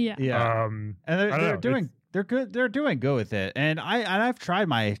it. Yeah. Yeah. And they're doing. They're good. They're doing good with it, and I've tried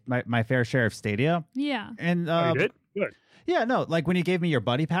my fair share of Stadia. Yeah. And you did? Good. Yeah, no, like when you gave me your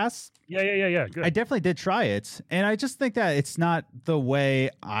buddy pass. Yeah. Good. I definitely did try it, and I just think that it's not the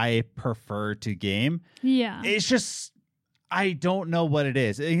way I prefer to game. Yeah. It's just I don't know what it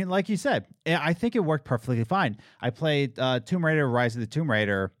is. And like you said, I think it worked perfectly fine. I played Tomb Raider: Rise of the Tomb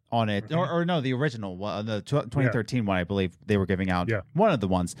Raider on it, or no, the original one, the 2013 one, I believe they were giving out. Yeah. One of the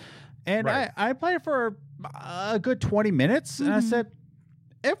ones. And I played it for a good 20 minutes, and I said,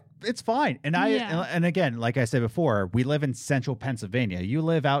 it's fine. And and again, like I said before, we live in central Pennsylvania. You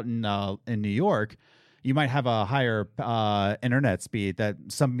live out in New York, you might have a higher internet speed that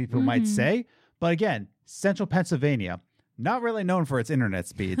some people might say. But again, central Pennsylvania, not really known for its internet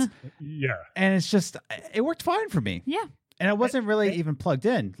speeds. Yeah. And it's just, it worked fine for me. Yeah. And it wasn't really even plugged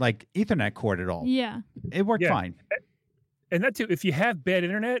in, like Ethernet cord at all. Yeah. It worked fine. And that too, if you have bad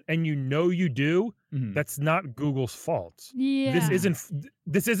internet and you do, that's not Google's fault. Yeah.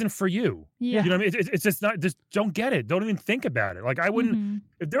 This isn't for you. Yeah. You know what I mean? It's just not. Just don't get it. Don't even think about it. Like I wouldn't.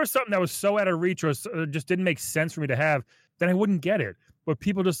 If there was something that was so out of reach or just didn't make sense for me to have, then I wouldn't get it. But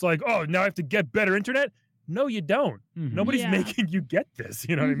people just like, oh, now I have to get better internet. No, you don't. Nobody's making you get this.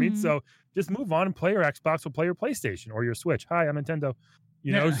 You know what I mean? So just move on and play your Xbox or play your PlayStation or your Switch. Hi, I'm Nintendo.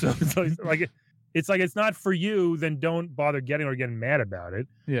 You know, so it's like it's not for you, then don't bother getting or getting mad about it.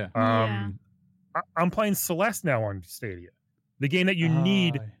 Yeah. I'm playing Celeste now on Stadia, the game that you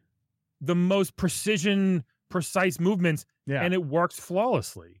need the most precise movements, and it works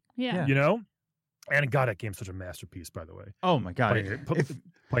flawlessly. Yeah. You know, and God, that game's such a masterpiece. By the way, oh my God,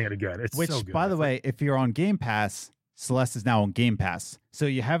 playing it again, it's so good. By the way, if you're on Game Pass, Celeste is now on Game Pass, so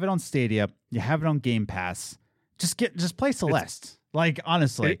you have it on Stadia, you have it on Game Pass. Just play Celeste. Like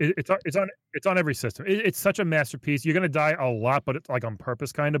honestly, it's on every system. It's such a masterpiece. You're gonna die a lot, but it's like on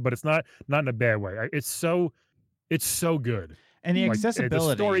purpose, kind of. But it's not in a bad way. It's so good. And the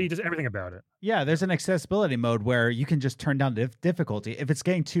accessibility, the story, just everything about it. Yeah, there's an accessibility mode where you can just turn down the difficulty if it's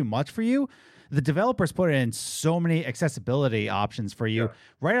getting too much for you. The developers put in so many accessibility options for you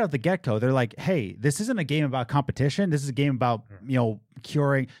right out of the get-go. They're like, hey, this isn't a game about competition. This is a game about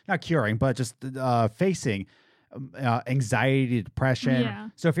not curing, but just facing anxiety, depression. Yeah.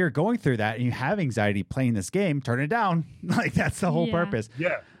 So if you're going through that and you have anxiety playing this game, turn it down. Like that's the whole purpose.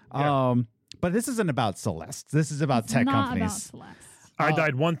 Yeah. But this isn't about Celeste. This is about tech companies. About Celeste. I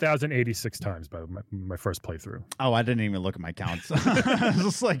died 1,086 times by my first playthrough. Oh, I didn't even look at my counts. I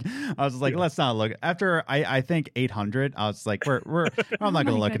was like, let's not look. After I think 800, I was like, I'm not going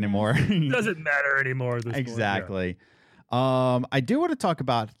to look anymore. It doesn't matter anymore at this exactly. Point. I do want to talk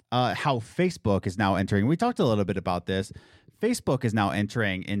about how Facebook is now entering. We talked a little bit about this. Facebook is now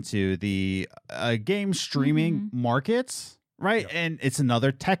entering into the game streaming markets, right? Yeah. And it's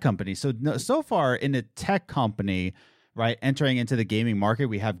another tech company. So far in the tech company, right, entering into the gaming market,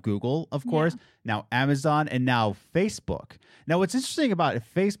 we have Google, of course, now Amazon, and now Facebook. Now, what's interesting about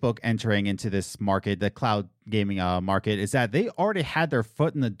Facebook entering into this market, the cloud gaming market, is that they already had their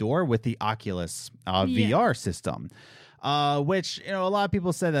foot in the door with the Oculus VR system. Which, a lot of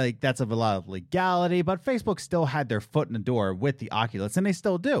people said that that's of a lot of legality, but Facebook still had their foot in the door with the Oculus, and they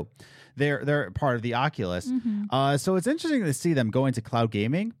still do. They're part of the Oculus. So it's interesting to see them go into cloud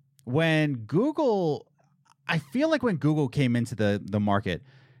gaming when Google. I feel like when Google came into the market,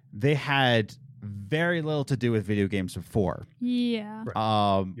 they had very little to do with video games before. Yeah.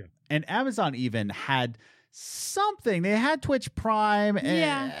 And Amazon even had something. They had Twitch Prime,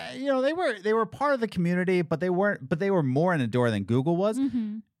 and they were part of the community, but they were more in the door than Google was.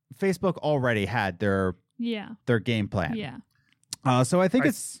 Facebook already had their game plan. Yeah. So I think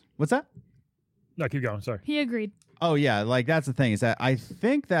what's that? No, keep going. Sorry. He agreed. Oh yeah, like that's the thing is that I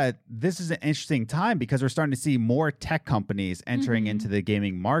think that this is an interesting time because we're starting to see more tech companies entering into the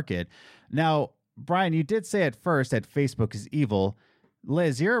gaming market. Now, Brian, you did say at first that Facebook is evil.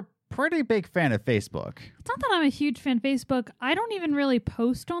 Liz, you're a pretty big fan of Facebook. It's not that I'm a huge fan of Facebook. I don't even really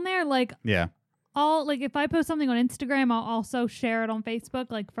post on there. Like, Yeah. if I post something on Instagram, I'll also share it on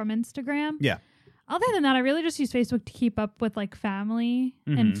Facebook, like from Instagram. Yeah. Other than that, I really just use Facebook to keep up with like family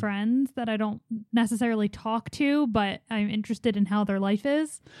and friends that I don't necessarily talk to, but I'm interested in how their life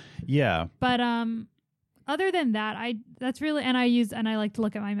is. Yeah. But other than that, that's really, and I like to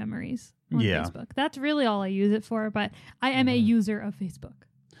look at my memories on Facebook. That's really all I use it for. But I am a user of Facebook.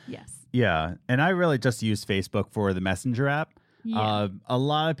 Yes. Yeah. And I really just use Facebook for the Messenger app. Yeah. A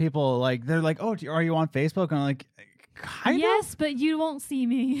lot of people they're like, "Oh, are you on Facebook?" And I'm like, kind yes, of. but you won't see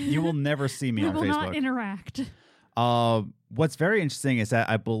me. You will never see me we on will Facebook. not interact. What's very interesting is that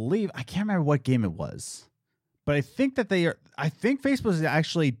I can't remember what game it was, but I think that I think Facebook is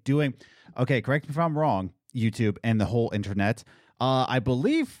actually doing, okay, correct me if I'm wrong, YouTube and the whole internet. I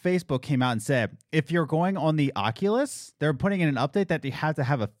believe Facebook came out and said, if you're going on the Oculus, they're putting in an update that you have to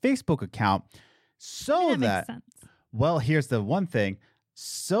have a Facebook account so that makes sense. Well, here's the one thing.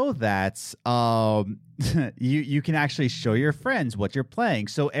 So that you can actually show your friends what you're playing.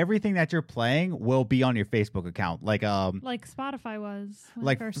 So everything that you're playing will be on your Facebook account, like Spotify was,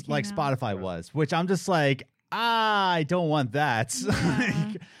 when it first came like out. Spotify was, which I'm just like, I don't want that.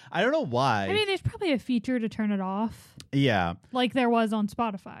 Yeah. I don't know why. I mean, there's probably a feature to turn it off, Yeah, like there was on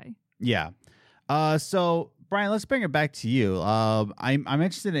Spotify. yeah. So Brian, let's bring it back to you. I'm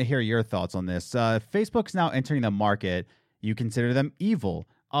interested to hear your thoughts on this. Facebook's now entering the market. You consider them evil.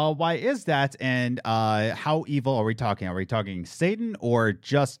 Why is that? And how evil are we talking? Are we talking Satan or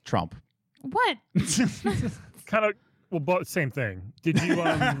just Trump? What? Kind of, well, both same thing. Did you?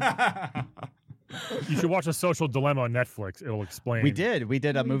 You should watch A Social Dilemma on Netflix. It'll explain. We did a We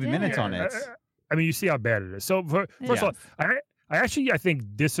movie did. minutes on it. I mean, you see how bad it is. So first of all, I actually I think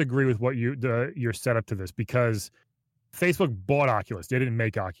disagree with what your setup to this because Facebook bought Oculus. They didn't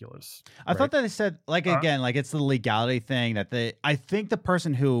make Oculus. I thought that they said again, it's the legality thing that I think the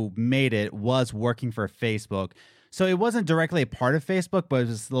person who made it was working for Facebook. So it wasn't directly a part of Facebook, but it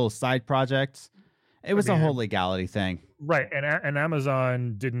was a little side project. It was a whole legality thing. Right. And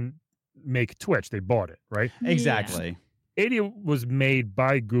Amazon didn't make Twitch. They bought it, right? Exactly. Stadia was made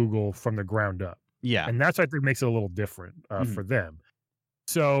by Google from the ground up. Yeah. And that's what I think makes it a little different for them.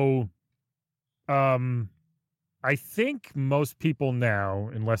 So I think most people now,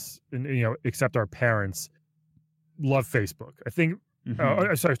 except our parents, love Facebook. I think,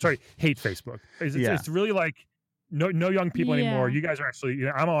 hate Facebook. It's really like no young people anymore. You guys are actually,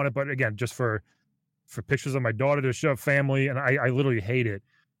 I'm on it, but again, just for pictures of my daughter to show family, and I literally hate it.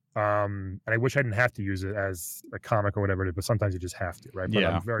 And I wish I didn't have to use it as a comic or whatever it is, but sometimes you just have to, right? But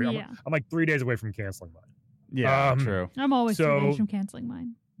I'm like 3 days away from canceling mine. Yeah, true. I'm always 2 days from canceling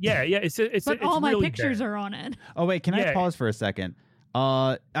mine. Yeah, it's but all my really pictures bad. are on it. Oh wait, can I pause for a second?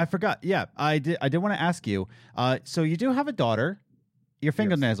 I forgot. Yeah, I did want to ask you. So you do have a daughter. Your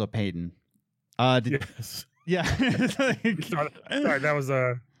fingernails are painting. Yes. Yeah. Sorry, that was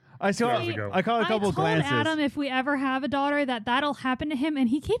I caught a couple I told glances. Adam if we ever have a daughter that'll happen to him, and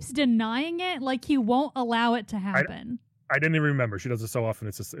he keeps denying it, like he won't allow it to happen. I didn't even remember. She does it so often.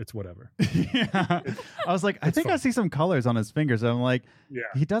 It's whatever. Yeah. I was like, I think fun. I see some colors on his fingers. I'm like, Yeah.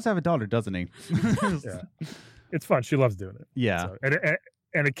 he does have a daughter, doesn't he? Yeah. It's fun. She loves doing it. Yeah. So,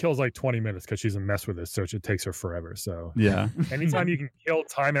 and it kills like 20 minutes because she's a mess with it, so it takes her forever. So Yeah. anytime you can kill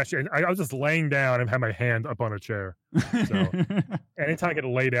time, actually, I was just laying down and had my hand up on a chair. So anytime I get to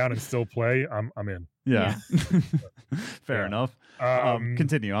lay down and still play, I'm in. Yeah. Fair enough.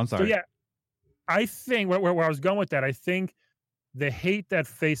 Continue. I'm sorry. So yeah, I think where I was going with that, I think the hate that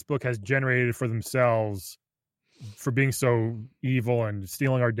Facebook has generated for themselves for being so evil and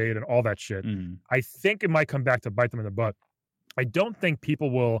stealing our data and all that shit, I think it might come back to bite them in the butt. I don't think people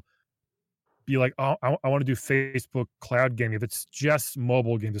will be like, oh, I want to do Facebook cloud gaming if it's just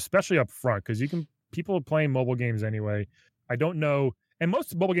mobile games, especially up front, because people are playing mobile games anyway. I don't know. And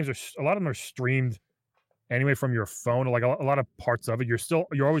most mobile games a lot of them are streamed anyway from your phone, like a lot of parts of it.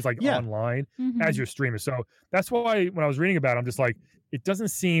 You're always like online as you're streaming. So that's why when I was reading about it, I'm just like, it doesn't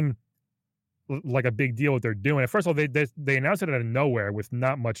seem like a big deal what they're doing. First of all, they announced it out of nowhere with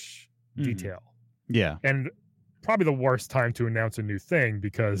not much detail. Yeah. And probably the worst time to announce a new thing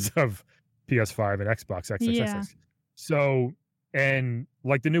because of PS5 and Xbox XXX. Yeah. So, and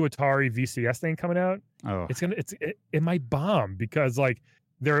like the new Atari VCS thing coming out, Oh. it might bomb because like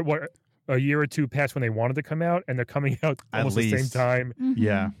a year or two past when they wanted to come out, and they're coming out At almost the same least. time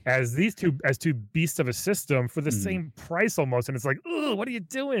Yeah. as two beasts of a system for the same price almost. And it's like, ugh, what are you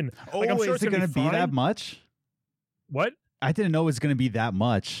doing? Oh, I'm sure is it gonna going to be that fine. much? What? I didn't know it was going to be that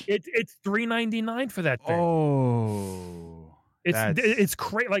much. It's $3.99 for that thing. Oh. It's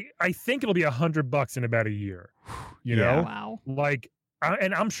crazy. Like, I think it'll be $100 in about a year. You Yeah. know, Wow. like,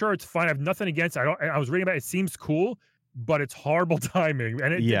 and I'm sure it's fine. I have nothing against it. I was reading about it. It seems cool, but it's horrible timing.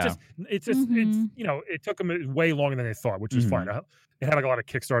 And it's Mhm. you know, it took them way longer than they thought, which is fine. It had like a lot of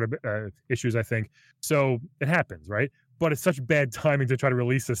Kickstarter issues, I think. So it happens, right? But it's such bad timing to try to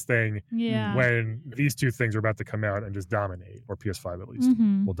release this thing Yeah. when these two things are about to come out and just dominate, or PS5 at least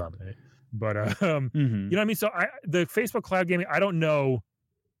Mhm. will dominate. But you know what I mean? So the Facebook cloud gaming, I don't know.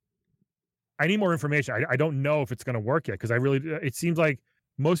 I need more information. I don't know if it's going to work yet, because it seems like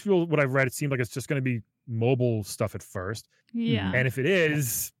most people, what I've read, it seems like it's just going to be mobile stuff at first. Yeah. And if it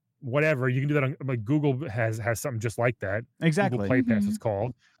is, whatever, you can do that on, like, Google has something just like that. Exactly. Google Play Pass Mhm. it's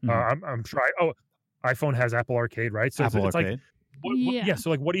called. Mhm. I'm sure. iPhone has Apple Arcade, right? So Apple it's Arcade. like, Yeah.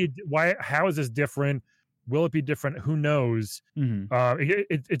 So like, what do you? Why? How is this different? Will it be different? Who knows? Mhm.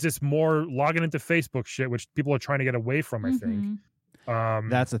 It's just more logging into Facebook shit, which people are trying to get away from, I think. Mhm.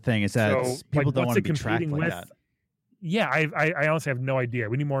 That's the thing. Is that so, people like, don't what's want to it be tracked competing like with? that. Yeah, I honestly have no idea.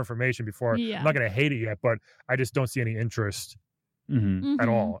 We need more information before. Yeah. I'm not going to hate it yet, but I just don't see any interest Mhm. at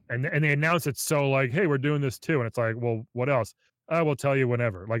Mhm. all. And they announce it so like, hey, we're doing this too, and it's like, well, what else? I will tell you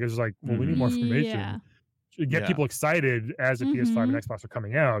whenever. Like, it's like, well, we need more information. Yeah. To get Yeah. people excited as the PS5 and Xbox are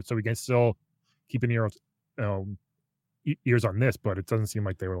coming out, so we can still keep an ears on this. But it doesn't seem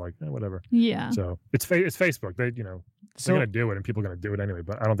like they were like, whatever. Yeah. So it's Facebook. They they're So, gonna do it, and people are gonna do it anyway.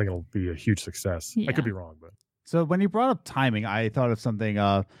 But I don't think it'll be a huge success. I Yeah. could be wrong, but so when you brought up timing, I thought of something.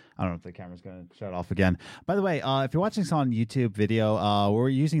 I don't know if the camera's going to shut off again. By the way, if you're watching this on YouTube video, we're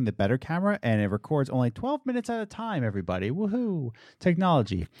using the better camera, and it records only 12 minutes at a time. Everybody, woohoo!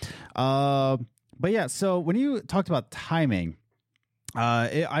 Technology. But yeah, so when you talked about timing,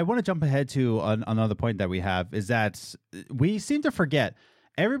 I want to jump ahead to another point that we have, is that we seem to forget.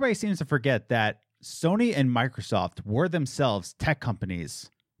 Everybody seems to forget that Sony and Microsoft were themselves tech companies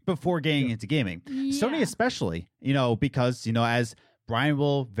before getting into gaming. Sony Yeah. especially, because, as Brian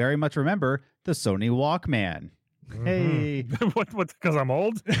will very much remember, the Sony Walkman. Hey. what? Because I'm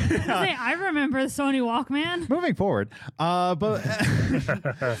old. Say, I remember the Sony Walkman. Moving forward, but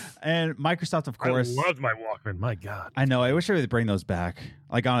and Microsoft, of course. I loved my Walkman. My God. I know. I wish I would bring those back.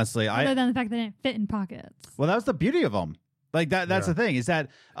 Like, honestly, Other than the fact that it didn't fit in pockets. well, that was the beauty of them. Like that's Yeah. the thing, is that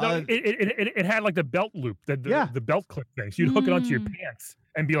No, it had like the belt loop, the belt clip thing. So you'd hook it onto your pants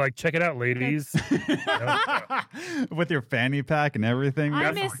and be like, check it out, ladies. with your fanny pack and everything. I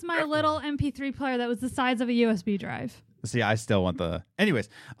Definitely, miss my little MP3 player that was the size of a USB drive. See, I still want the. Anyways,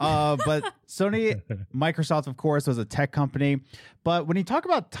 but Sony, Microsoft, of course, was a tech company. But when you talk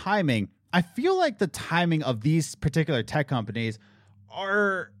about timing, I feel like the timing of these particular tech companies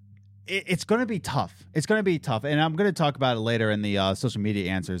it's going to be tough. It's going to be tough, and I'm going to talk about it later in the social media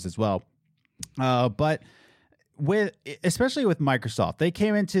answers as well. But especially with Microsoft, they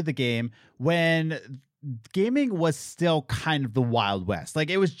came into the game when gaming was still kind of the Wild West. Like,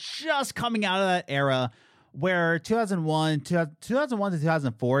 it was just coming out of that era where 2001 to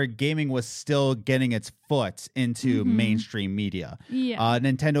 2004, gaming was still getting its foot into mainstream media. Yeah.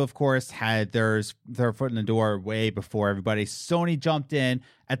 Nintendo, of course, had their foot in the door way before everybody. Sony jumped in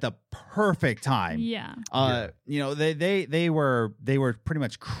at the perfect time. Yeah. They were pretty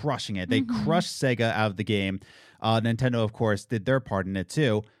much crushing it. They crushed Sega out of the game. Nintendo, of course, did their part in it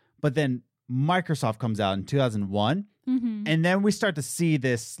too. But then Microsoft comes out in 2001. And then we start to see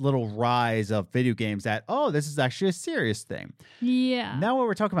this little rise of video games that, this is actually a serious thing. Yeah. Now what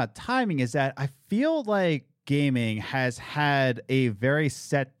we're talking about timing is that I feel like gaming has had a very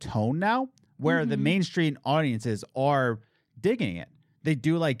set tone now where the mainstream audiences are digging it. They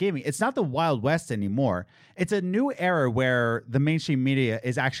do like gaming. It's not the Wild West anymore. It's a new era where the mainstream media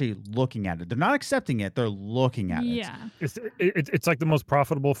is actually looking at it. They're not accepting it. They're looking at it. Yeah. It's like the most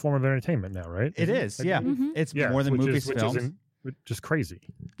profitable form of entertainment now, right? It is. Yeah. It's more than which movies, is, films. which is crazy.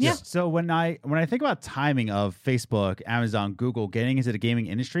 Yeah. So when I think about timing of Facebook, Amazon, Google getting into the gaming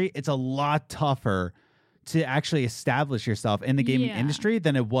industry, it's a lot tougher to actually establish yourself in the gaming industry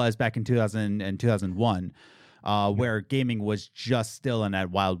than it was back in 2000 and 2001, where gaming was just still in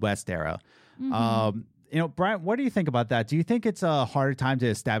that Wild West era. Brian, what do you think about that? Do you think it's a harder time to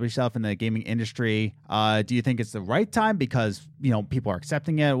establish yourself in the gaming industry? Do you think it's the right time because people are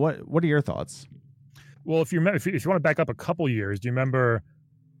accepting it? What are your thoughts? Well, if you want to back up a couple years, do you remember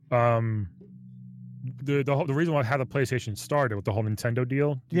the reason why how the PlayStation started with the whole Nintendo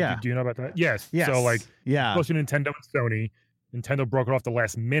deal. Do you know about that? Yes. So like, close to Nintendo and Sony. Nintendo broke it off the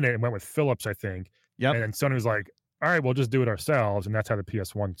last minute and went with Philips, I think. Yep. And then Sony was like, all right, we'll just do it ourselves, and that's how the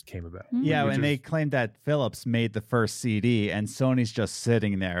PS1 came about. Yeah, and they claimed that Philips made the first CD, and Sony's just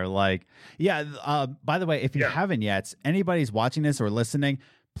sitting there like, by the way, if you haven't yet, anybody's watching this or listening,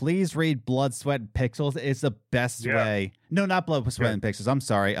 please read Blood, Sweat, and Pixels. It's the best way. No, not Blood, Sweat, and Pixels. I'm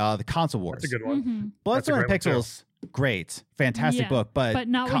sorry. The Console Wars. That's a good one. Blood, Sweat, and Pixels. Great, fantastic book, but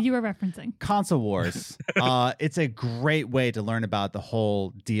not what you were referencing. Console Wars. It's a great way to learn about the whole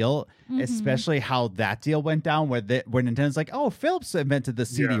deal, especially how that deal went down, where Nintendo's like, "Oh, Philips invented the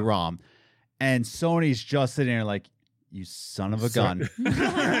CD-ROM," and Sony's just sitting there like, "You son of a gun,"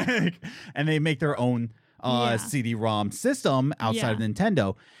 and they make their own CD-ROM system outside of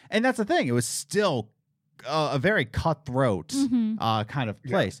Nintendo, and that's the thing. It was still a very cutthroat kind of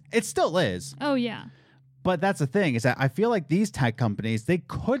place. It still is. Oh yeah. But that's the thing, is that I feel like these tech companies, they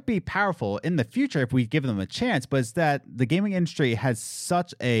could be powerful in the future if we give them a chance, but it's that the gaming industry has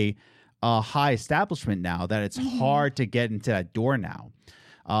such a high establishment now that it's hard to get into that door now.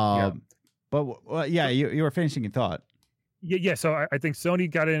 But you were finishing your thought. Yeah. So I think Sony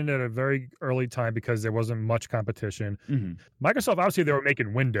got in at a very early time because there wasn't much competition. Microsoft, obviously, they were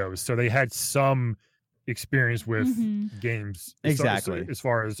making Windows, so they had some experience with games. Exactly. As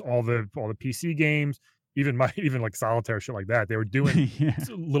far as all the PC games. Even like solitaire shit like that, they were doing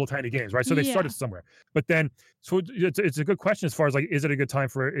little tiny games, right? So they started somewhere. But then, so it's a good question as far as like, is it a good time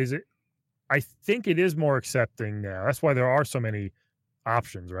for it? Is it? I think it is more accepting now. That's why there are so many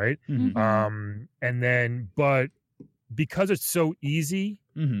options, right? And then, but because it's so easy,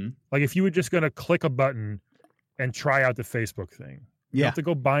 like if you were just going to click a button and try out the Facebook thing, you don't have to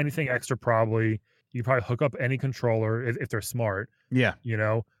go buy anything extra. Probably you probably hook up any controller if they're smart. Yeah, you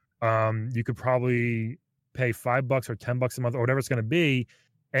know. You could probably pay $5 or $10 a month or whatever it's going to be,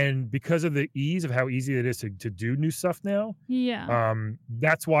 and because of the ease of how easy it is to do new stuff now,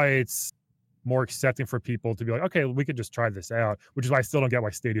 that's why it's more accepting for people to be like, okay, we could just try this out. Which is why I still don't get why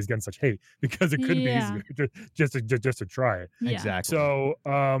Stadia is getting such hate, because it could be easier just to try it. Exactly. So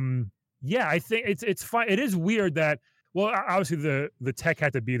I think it's fine. It is weird that. Well, obviously the tech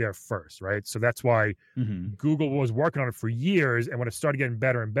had to be there first, right? So that's why Google was working on it for years, and when it started getting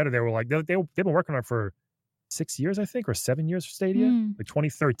better and better, they were like they've been working on it for 6 years, I think, or 7 years for Stadia. Like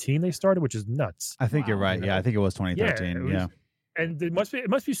 2013 they started, which is nuts. I think you're right. Yeah, I think it was 2013. And it must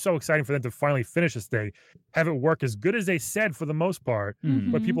be so exciting for them to finally finish this thing, have it work as good as they said for the most part,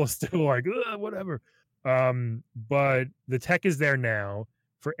 but people are still like whatever. But the tech is there now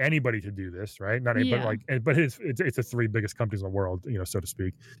for anybody to do this, right? Not anybody, but it's the three biggest companies in the world, so to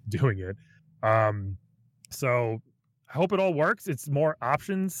speak, doing it. So I hope it all works. It's more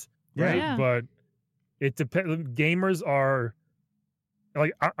options, right? Yeah. But it depends. Gamers are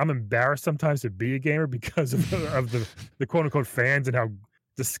like, I'm embarrassed sometimes to be a gamer because of the quote unquote fans and how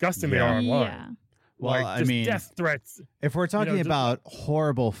disgusting they are online. Yeah. Well, I mean, death threats. If we're talking about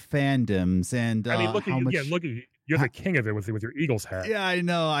horrible fandoms and look at you. You're the king of it with your Eagles hat. Yeah, I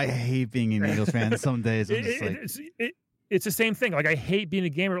know. I hate being an Eagles fan. Some days I'm just it's the same thing. Like, I hate being a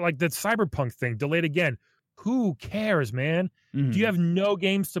gamer. Like the Cyberpunk thing delayed again. Who cares, man? Do you have no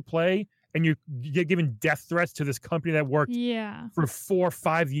games to play and you get given death threats to this company that worked for 4 or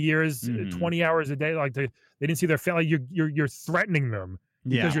 5 years, 20 hours a day? Like they didn't see their family. You're threatening them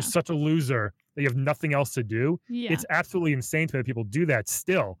because you're such a loser that you have nothing else to do. Yeah. It's absolutely insane to me that people do that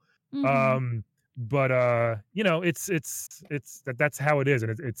still. But it's that's how it is,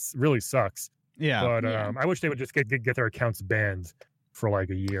 and it's really sucks. Yeah. But I wish they would just get their accounts banned for like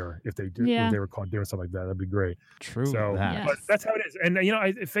a year if they do. If they were caught doing something like that, that'd be great. True. So, but that's how it is. And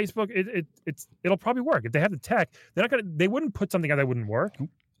Facebook, it'll probably work if they have the tech. They wouldn't put something out that wouldn't work.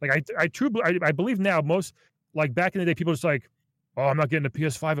 Like I believe now most, like back in the day, people just like, oh, I'm not getting a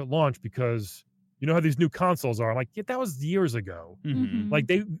PS5 at launch because you know how these new consoles are. I'm like, that was years ago. Like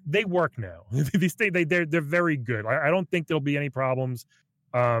they work now. These things, they're very good. I don't think there'll be any problems.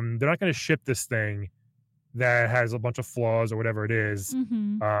 They're not going to ship this thing that has a bunch of flaws or whatever it is.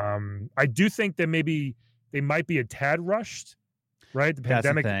 I do think that maybe they might be a tad rushed, right? The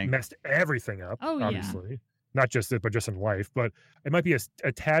pandemic messed everything up, obviously. Not just it, but just in life. But it might be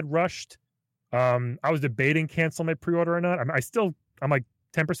a tad rushed. I was debating canceling my pre-order or not. I'm like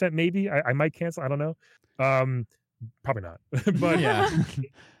 10% maybe. I might cancel. I don't know. Probably not. But yeah.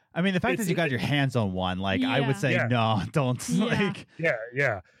 I mean, the fact that you got your hands on one, like I would say no, don't.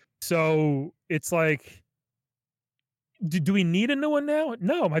 Yeah. So it's like, do we need a new one now?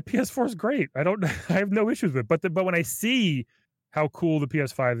 No, my PS4 is great. I have no issues with it. But when I see how cool the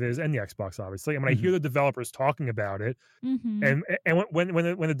PS5 is and the Xbox, obviously. And when I hear the developers talking about it, and when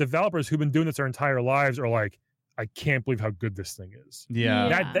the developers who've been doing this their entire lives are like, I can't believe how good this thing is.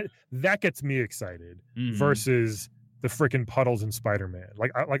 Yeah. That gets me excited versus the freaking puddles in Spider-Man.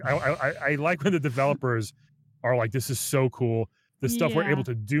 I like when the developers are like, this is so cool. The stuff we're able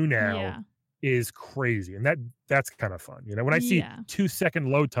to do now is crazy, and that's kind of fun. When I see 2-second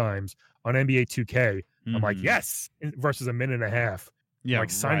load times on NBA 2K, I'm like, yes, versus a minute and a half. Yeah, like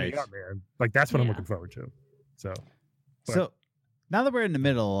sign me up, man. Like that's what I'm looking forward to. So now that we're in the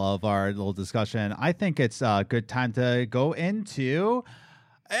middle of our little discussion, I think it's a good time to go into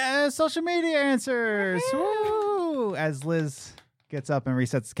social media answers. Woo! As Liz gets up and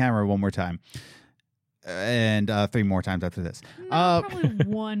resets the camera one more time. And 3 more times after this. Probably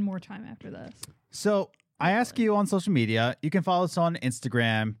one more time after this. So I ask you on social media. You can follow us on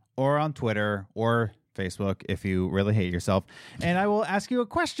Instagram or on Twitter or Facebook if you really hate yourself. And I will ask you a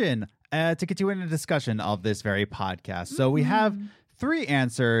question to get you in a discussion of this very podcast. So we have 3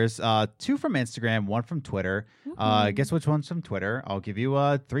 answers, 2 from Instagram, 1 from Twitter. Guess which one's from Twitter? I'll give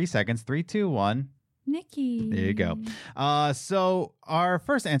you 3 seconds. 3, 2, 1. Nikki. There you go. So our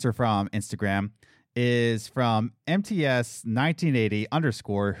first answer from Instagram is from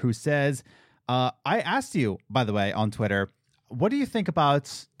MTS1980_, who says, I asked you, by the way, on Twitter, what do you think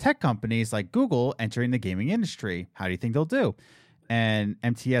about tech companies like Google entering the gaming industry? How do you think they'll do? And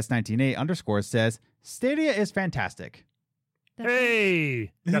MTS1980_ says, Stadia is fantastic.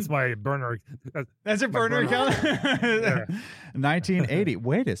 Hey, that's my burner. That's a burner account? 1980.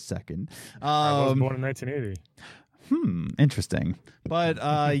 Wait a second. I was born in 1980. Interesting. But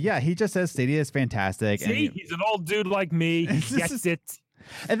yeah, he just says Stadia is fantastic. See, he's an old dude like me. He gets it.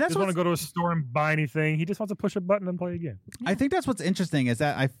 And that's doesn't want to go to a store and buy anything. He just wants to push a button and play a game. I think that's what's interesting is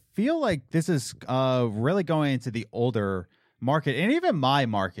that I feel like this is really going into the older market and even my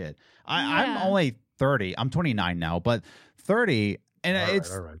market. I'm only 30. I'm 29 now, but 30, and it's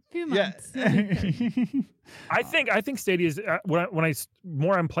a few months. I think Stadia is when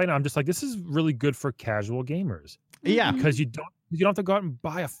I'm playing, I'm just like, this is really good for casual gamers. Yeah, because you don't have to go out and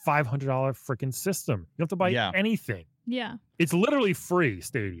buy a $500 freaking system. You don't have to buy anything. Yeah, it's literally free,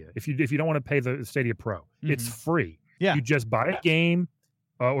 Stadia. If you don't want to pay the Stadia Pro, it's free. Yeah, you just buy a game,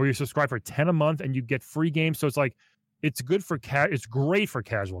 or you subscribe for $10 a month, and you get free games. So it's like, it's good for it's great for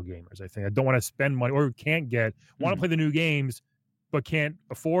casual gamers. I think I don't want to spend money or want to play the new games, but can't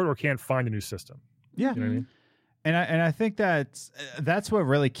afford or can't find a new system. Yeah, you know what I mean? And I think that's what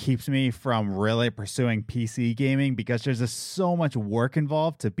really keeps me from really pursuing PC gaming, because there's just so much work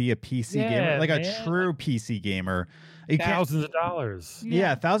involved to be a PC gamer, like a true PC gamer. Thousands of dollars.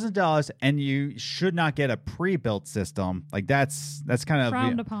 Yeah, $1,000, and you should not get a pre-built system. Like that's kind of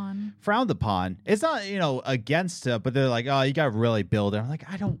frowned upon. It's not against it, but they're like, oh, you got to really build it. I'm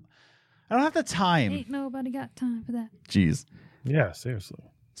like, I don't have the time. Ain't nobody got time for that. Jeez. Yeah, seriously.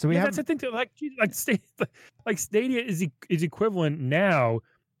 So we have that's the thing. Like Stadia is equivalent now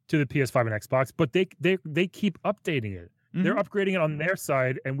to the PS5 and Xbox, but they keep updating it. They're upgrading it on their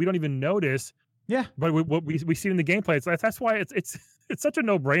side, and we don't even notice. Yeah, but what we see in the gameplay, that's why it's such a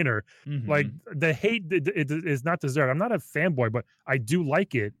no-brainer. Like the hate it is not deserved. I'm not a fanboy, but I do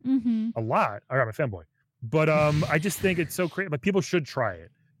like it a lot. I'm a fanboy, but I just think it's so crazy. Like people should try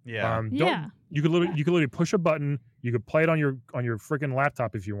it. Yeah. You could literally push a button. You could play it on your freaking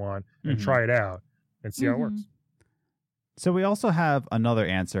laptop if you want, and try it out and see how it works. So we also have another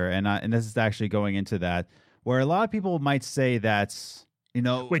answer, and this is actually going into that, where a lot of people might say that's.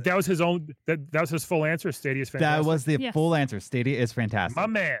 Wait, that was his own. That was his full answer. Stadia is fantastic. That was the full answer. Stadia is fantastic. My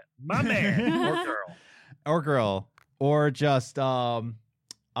man, or girl, or just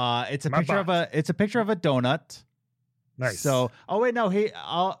it's a picture of a donut. Nice. So, hold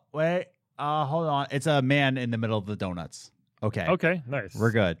on. It's a man in the middle of the donuts. Okay. Okay. Nice.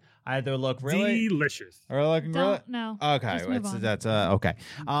 We're good. I had to look really delicious. We're looking really. No. Okay. That's okay.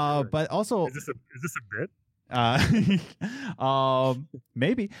 But also, is this a bit?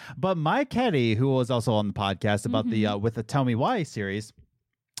 Maybe, but Mike Keddy, who was also on the podcast about the with the Tell Me Why series,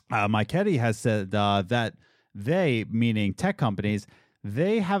 Mike Keddy has said that they, meaning tech companies,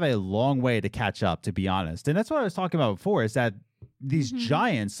 they have a long way to catch up, to be honest. And that's what I was talking about before, is that these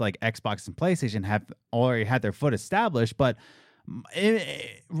giants like Xbox and PlayStation have already had their foot established, but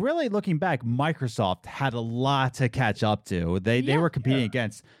really looking back, Microsoft had a lot to catch up to. They were competing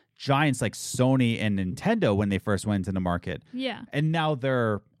against giants like Sony and Nintendo when they first went into the market. Yeah. And now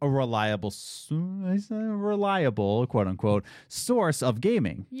they're a reliable, quote unquote, source of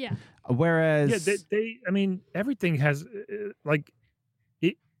gaming. Yeah. Whereas I mean, everything has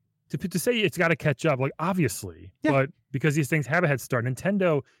to say it's got to catch up, like obviously, Yeah. but because these things have a head start,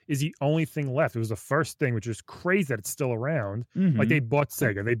 Nintendo is the only thing left. It was the first thing, which is crazy that it's still around. Mhm. Like they bought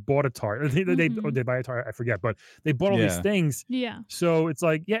Sega, they bought Atari, they buy Atari, I forget, but they bought all these Yeah. things. Yeah. So it's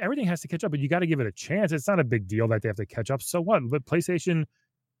like, yeah, everything has to catch up, but you got to give it a chance. It's not a big deal that they have to catch up. So what? But PlayStation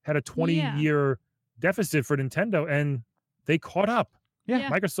had a 20-year deficit for Nintendo, and they caught up. Yeah.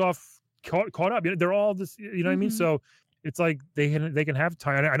 Microsoft caught up. They're all this, you know what I mean? Mhm. So it's like they can have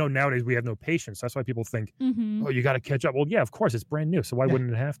time. I know nowadays we have no patience. That's why people think, Mm-hmm. oh, you got to catch up. Well, yeah, of course it's brand new, so why Yeah.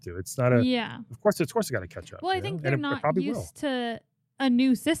 wouldn't it have to? It's not a. Yeah. Of course, it got to catch up. Well, I you know? think And they're it not probably will. used to a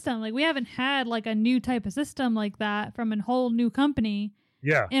new system. Like we haven't had like a new type of system like that from a whole new company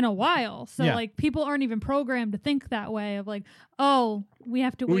Yeah, in a while. So Yeah. like people aren't even programmed to think that way of like, oh, we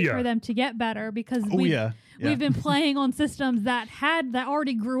have to Oh, wait yeah. for them to get better because Oh yeah. we've been playing on systems that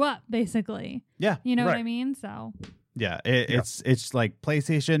already grew up basically. Yeah. You know what I Right. mean? So Yeah, it's like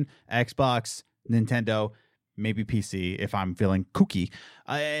PlayStation, Xbox, Nintendo, maybe PC if I'm feeling kooky,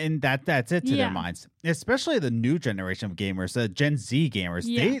 and that's it to Yeah. their minds. Especially the new generation of gamers, the Gen Z gamers.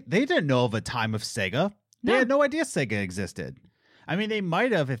 Yeah. They didn't know of a time of Sega. They No. had no idea Sega existed. I mean, they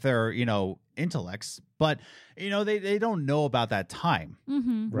might have if they're intellects, but they don't know about that time.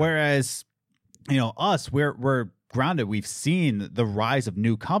 mm-hmm. Right. Whereas us, we're grounded. We've seen the rise of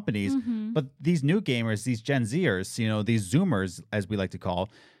new companies. Mm-hmm. But these new gamers, these Gen Zers, these Zoomers, as we like to call,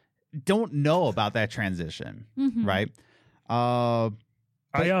 don't know about that transition, Mm-hmm. right? But-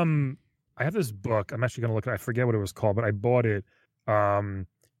 I have this book. I'm actually gonna look at. I forget what it was called, but I bought it. And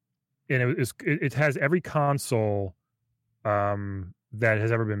it has every console that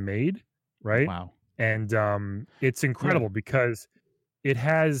has ever been made, right? Wow. And it's incredible because it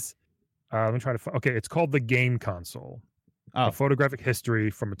has. Let me try to. Okay, it's called the Game Console. Oh. A photographic history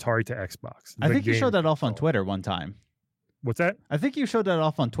from Atari to Xbox. I The think you Game showed that off on Console. Twitter one time. What's that? I think you showed that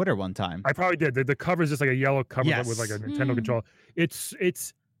off on Twitter one time. I probably did. The cover is just like a yellow cover Yes. with like a Nintendo Mm. controller. It's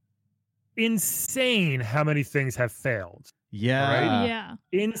insane how many things have failed. Yeah. yeah.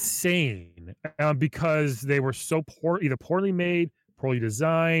 Insane, because they were so either poorly made, poorly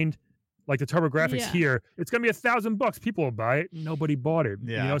designed. Like the TurboGrafx Yeah. here, it's gonna be $1,000. People will buy it. Nobody bought it.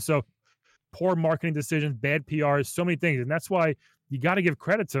 Yeah. So poor marketing decisions, bad PR, so many things, and that's why you got to give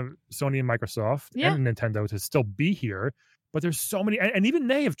credit to Sony and Microsoft Yeah. and Nintendo to still be here. But there's so many, and even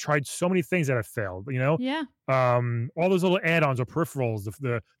they have tried so many things that have failed. Yeah. All those little add-ons or peripherals,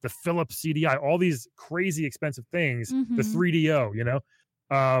 the Philips CDI, all these crazy expensive things, the Mhm. 3DO,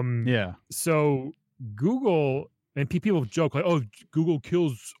 Yeah. So Google and people joke like, "Oh, Google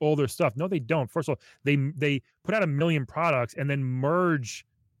kills all their stuff." No, they don't. First of all, they put out 1 million products and then merge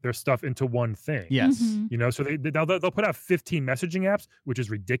their stuff into one thing. Yes. Mhm. So they'll put out 15 messaging apps, which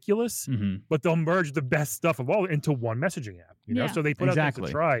is ridiculous, hmm but they'll merge the best stuff of all into one messaging app. Yeah. So they put out Exactly. things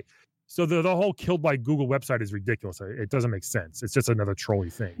to try. So the whole killed by Google website is ridiculous. It doesn't make sense. It's just another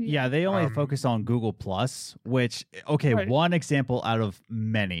trolly thing. Yeah, they only Um, focus on Google Plus, which Right. one example out of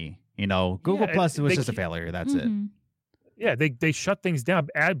many. Google Yeah, Plus was they just a keep- failure. That's it. Mhm. Yeah, they shut things down,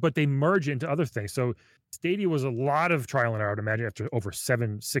 but they merge into other things. So Stadia was a lot of trial and error, I'd imagine, after over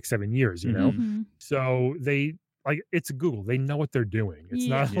 6, 7 years, Mhm. So it's Google. They know what they're doing. It's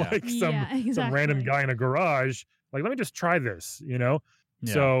not Yeah. like some exactly. random guy in a garage. Like, let me just try this, Yeah.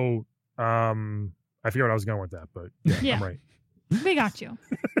 So I forget what I was going with that, but yeah, Yeah. I'm right. We got you.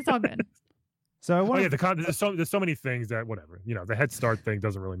 It's all good. So I Oh want yeah, there's so many things that whatever. The head start thing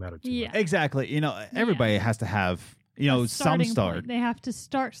doesn't really matter too Yeah. much. exactly. Everybody has to have A some starting start. point. They have to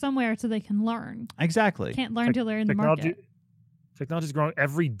start somewhere so they can learn. Exactly. Can't learn till they're in the market. Technology's growing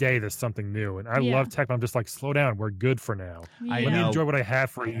every day. There's something new, and I Yeah. love tech. But I'm just like, slow down. We're good for now. I Yeah. Let me know. enjoy what I have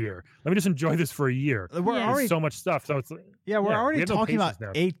for a year. Let me just enjoy this for a year. We're Yeah. There's already so much stuff. So it's we're yeah, already we have no talking about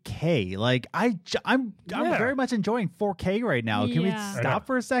patience now. 8K. Like I'm Yeah. very much enjoying 4K right now. Can we Yeah. I know. stop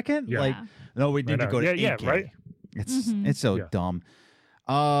for a second? Yeah. Like no, we need to know. go to Yeah, 8K. right? It's Mhm. it's so Yeah. dumb.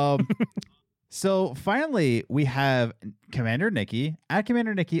 So finally we have Commander Nikki at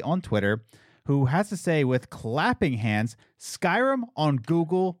Commander Nikki on Twitter, who has to say with clapping hands, Skyrim on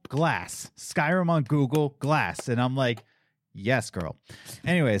Google Glass. Skyrim on Google Glass. And I'm like, yes, girl.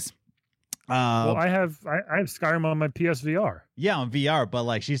 Anyways. Well, I have Skyrim on my PSVR. Yeah, on VR, but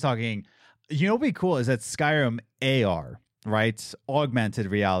like she's talking, what'd be cool is that Skyrim AR, right? Augmented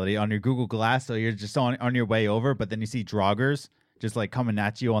reality on your Google Glass. So you're just on your way over, but then you see Draugrs just like coming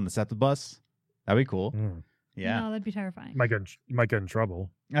at you on the Scepter bus. That'd be cool. Yeah. No, that'd be terrifying. You might get in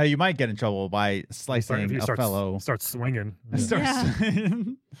trouble. You might get in trouble by If slicing you a start, fellow. start swinging.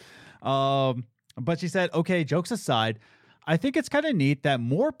 But she said, okay, jokes aside, I think it's kind of neat that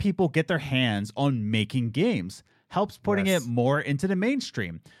more people get their hands on making games. Helps putting Yes. it more into the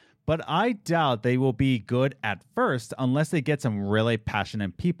mainstream. but I doubt they will be good at first unless they get some really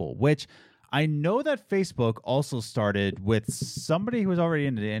passionate people, which I know that Facebook also started with somebody who was already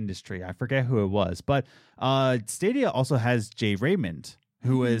in the industry. I forget who it was, but Stadia also has Jay Raymond,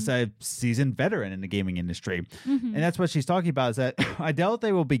 who is a seasoned veteran in the gaming industry. And that's what she's talking about, is that I doubt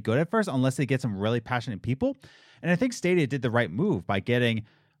they will be good at first unless they get some really passionate people. And I think Stadia did the right move by getting,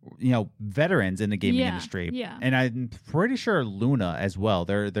 veterans in the gaming industry. Yeah. And I'm pretty sure Luna as well.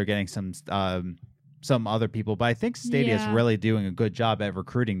 They're getting some other people, but I think Stadia is really doing a good job at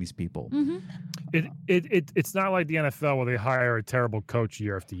recruiting these people. It's not like the NFL where they hire a terrible coach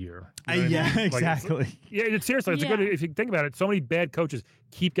year after year. You know what I mean? Exactly. It's seriously, it's a good. If you think about it, so many bad coaches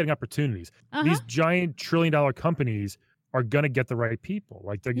keep getting opportunities. Uh-huh. These giant $1 trillion companies are gonna get the right people.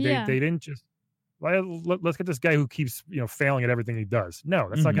 Like they didn't just. Let's get this guy who keeps failing at everything he does. No,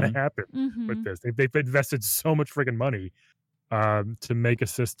 that's not going to happen with this. They've invested so much freaking money to make a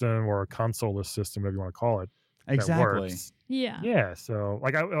system or a console-less system, whatever you want to call it. Exactly. That works. Yeah. So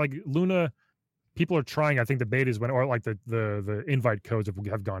like Luna, people are trying. I think the betas or like the invite codes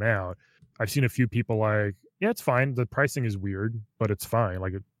have gone out. I've seen a few people like, yeah, it's fine. The pricing is weird, but it's fine.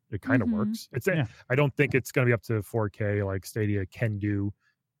 Like it kind of works. I don't think it's going to be up to 4K like Stadia can do.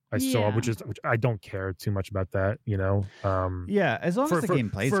 I saw, which I don't care too much about that, as long as the game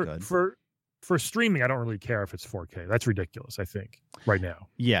plays good. For streaming, I don't really care if it's 4K. That's ridiculous, I think, right now.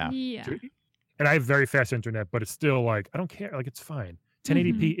 Yeah. And I have very fast internet, but it's still like I don't care. Like it's fine.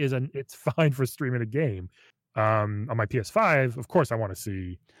 1080p it's fine for streaming a game. On my PS5, of course, I want to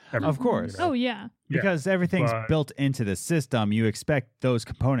see everything. Of course. Oh yeah. Because everything's built into the system. You expect those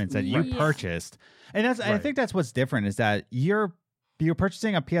components that you purchased, and I think that's what's different is that you're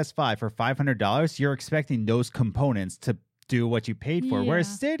purchasing a PS5 for $500, you're expecting those components to do what you paid for. Whereas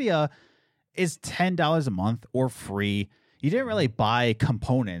Stadia is $10 a month or free. You didn't really buy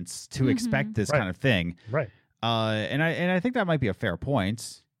components to expect this kind of thing. Right. And I think that might be a fair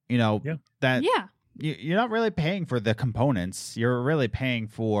point. That you're not really paying for the components. You're really paying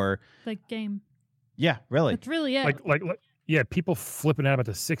for the game. Yeah, really. It's really it. Like people flipping out about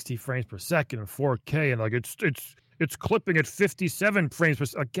the 60 frames per second and 4K and like it's clipping at 57 frames per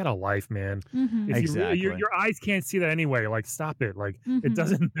second. Get a life, man. Exactly. Your eyes can't see that anyway. Like, stop it. Like, it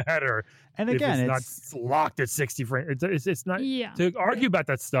doesn't matter. And again, if it's not locked at 60 frames. It's not. To argue about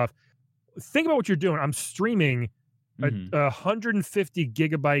that stuff, think about what you're doing. I'm streaming a 150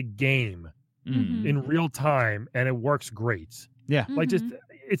 gigabyte game in real time, and it works great. Yeah. Like, just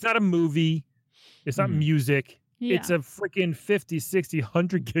it's not a movie. It's not music. Yeah. It's a freaking 50, 60,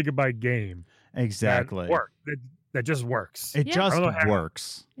 100 gigabyte game. Exactly. That just works. It just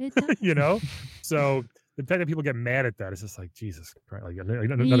works. It does. So the fact that people get mad at that is just like Jesus Christ, like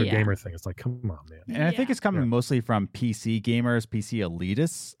another gamer thing. It's like, come on, man. And I think it's coming mostly from PC gamers, PC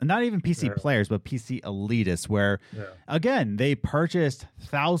elitists, not even PC players, but PC elitists, where again they purchased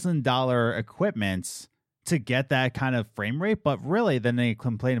 $1,000 equipments to get that kind of frame rate, but really then they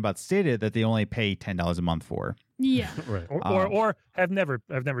complain about Stadia that they only pay $10 a month for. Yeah. Right. Or have never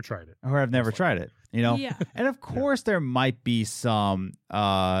tried it. Or have never tried it. Yeah. And of course there might be some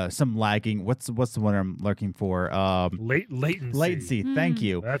lagging. What's the one I'm looking for? Latency. Latency. Thank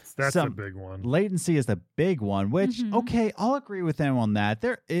you. That's a big one. Latency is the big one, which okay, I'll agree with them on that.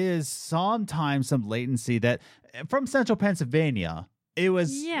 There is sometimes some latency that from Central Pennsylvania, it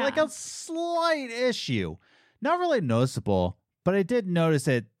was like a slight issue. Not really noticeable, but I did notice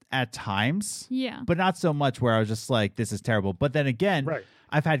it at times. Yeah. But not so much where I was just like, this is terrible. But then again,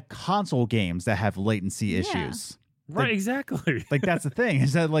 I've had console games that have latency issues. Right, exactly. Like that's the thing,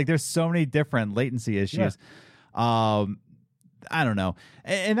 is that like there's so many different latency issues. I don't know.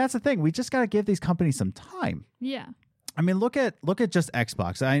 And that's the thing. We just got to give these companies some time. Yeah. I mean, look at just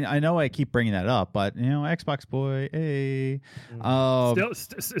Xbox. I know I keep bringing that up, but Xbox boy, hey.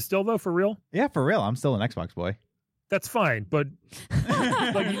 Still though, for real? Yeah, for real. I'm still an Xbox boy. That's fine, but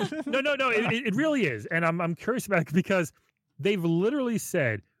no. It really is, and I'm curious about it because they've literally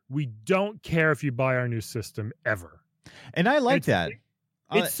said we don't care if you buy our new system ever, and I like that.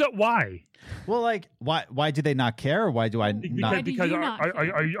 It's so why? Well, like why do they not care? Or why do I not? Because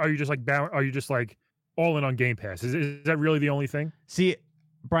are you just like bound? Are you just like all in on Game Pass? Is that really the only thing? See,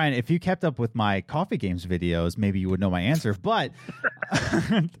 Brian, if you kept up with my Coffee Games videos, maybe you would know my answer. But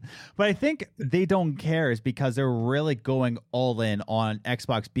but I think they don't care is because they're really going all in on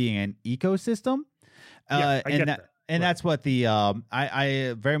Xbox being an ecosystem. I get that. And that's what the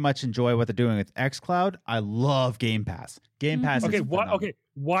I very much enjoy what they're doing with xCloud. I love Game Pass. Game Pass. Okay,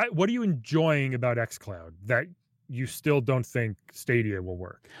 what are you enjoying about xCloud that you still don't think Stadia will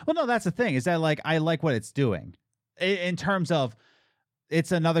work? Well, no, that's the thing. Is that like I like what it's doing in terms of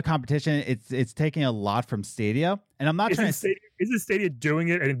it's another competition. It's taking a lot from Stadia, and I'm not trying to. Isn't Stadia doing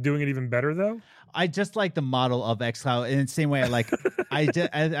it and doing it even better though? I just like the model of xCloud in the same way I like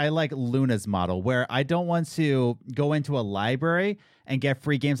I like Luna's model, where I don't want to go into a library and get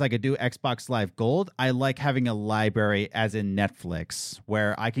free games like I do Xbox Live Gold. I like having a library as in Netflix,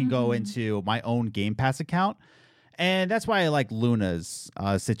 where I can go into my own Game Pass account. And that's why I like Luna's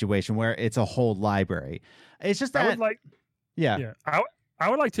situation, where it's a whole library. It's just that I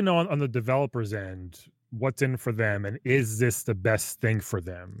would like to know on the developers' end what's in for them, and is this the best thing for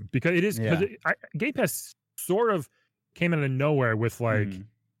them? Because it is. Game Pass sort of came out of nowhere with like,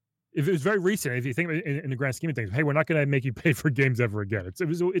 if it was very recent. If you think in the grand scheme of things, hey, we're not going to make you pay for games ever again.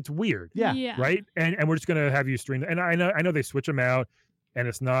 It's weird, right? And we're just going to have you stream. And I know they switch them out, and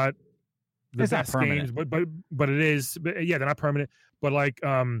it's not the best games, but it is. But yeah, they're not permanent. But like,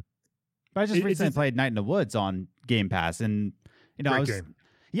 but I just recently played Night in the Woods on Game Pass, and you know, game.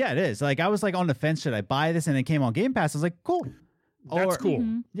 Yeah, it is. Like I was like on the fence, should I buy this? And it came on Game Pass. I was like, cool. That's cool.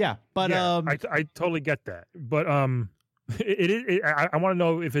 Yeah, but I totally get that. But I want to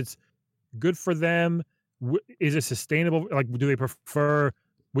know if it's good for them. Is it sustainable? Like, would they prefer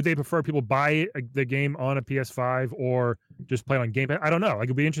people buy the game on a PS5 or just play on Game Pass? I don't know. Like,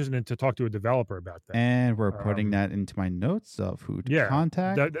 it'd be interesting to talk to a developer about that. And we're putting that into my notes of who to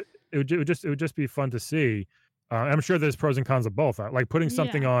contact. It would just be fun to see. I'm sure there's pros and cons of both. Like putting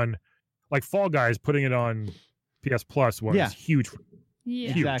something on, like Fall Guys, putting it on PS Plus was huge.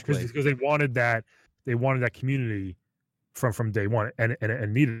 Yeah, huge, exactly. Because they wanted that community from day one, and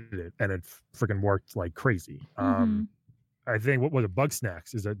needed it, and it freaking worked like crazy. I think what was it? Bug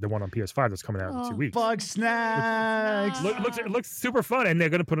Snacks is the one on PS5 that's coming out in 2 weeks. Bug Snacks. It looks super fun, and they're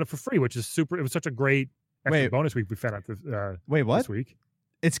going to put it up for free, which is super. It was such a great extra bonus week we found out this week.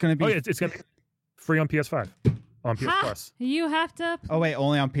 It's going to be. It's going to be free on PS5 on PS Plus. You have to. Oh wait,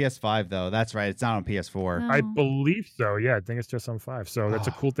 only on PS5 though. That's right. It's not on PS4. No. I believe so. Yeah, I think it's just on 5. So that's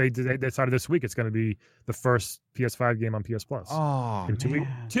a cool thing. They decided this week it's going to be the first PS5 game on PS Plus. Oh, in 2 weeks.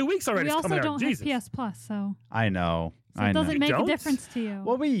 2 weeks already. We it's also coming don't out. have Jesus. PS Plus, so I know. So it doesn't make don't? a difference to you.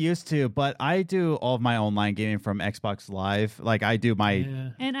 Well, we used to, but I do all of my online gaming from Xbox Live. Like I do my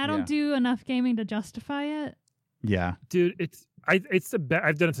and I don't do enough gaming to justify it. Yeah, dude, it's the best.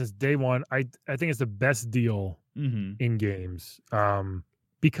 I've done it since day one. I think it's the best deal in games.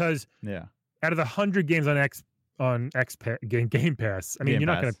 Because out of the 100 games on Game Pass, I mean, you're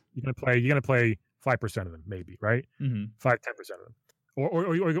gonna play 5% of them, maybe, right? 5-10% of them.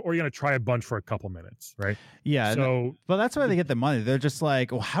 Or you're gonna try a bunch for a couple minutes, right? Yeah. So, but that's why they get the money. They're just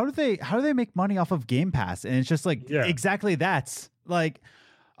like, well, how do they make money off of Game Pass? And it's just like exactly that's like,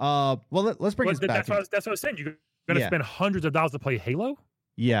 well, let's bring this back. That's what I was saying. You're gonna spend hundreds of dollars to play Halo.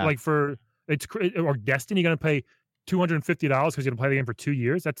 Yeah. Like or Destiny, you're gonna pay $250 because you're gonna play the game for 2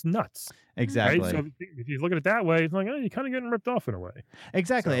 years. That's nuts. Exactly. Right? So if you look at it that way, it's like, you're kind of getting ripped off in a way.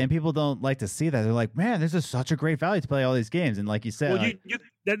 Exactly. So, and people don't like to see that. They're like, man, this is such a great value to play all these games. And like you said, well,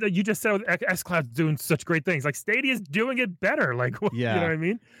 you just said xCloud's doing such great things. Like Stadia's doing it better. Like, you know what I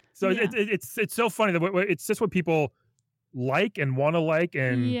mean? So it's so funny that it's just what people like and want to like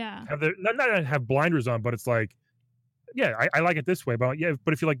and have their not have blinders on, but it's like, I like it this way, but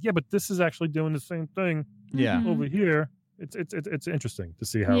if you're like, but this is actually doing the same thing over here, it's interesting to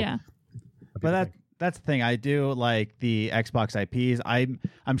see how. But that's the thing. I do like the Xbox IPs.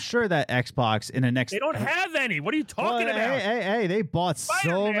 I'm sure that Xbox in the next they don't have any. What are you talking about? Hey! They bought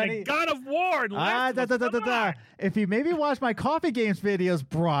so many. God of War. If you maybe watch my Coffee Games videos,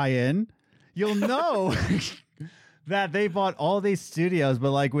 Brian, you'll know that they bought all these studios,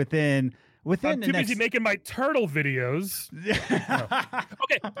 but like within. I'm too busy making my turtle videos.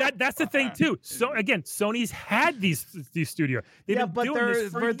 Okay, that's the thing too. So again, Sony's had these studios. They've been doing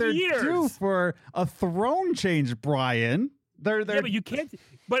this for years. Due for a throne change, Brian. They're but you can't.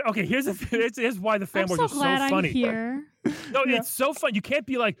 But okay, here's why the fanboys are so funny. I'm here. No, it's so fun. You can't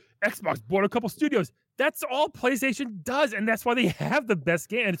be like Xbox bought a couple studios. That's all PlayStation does, and that's why they have the best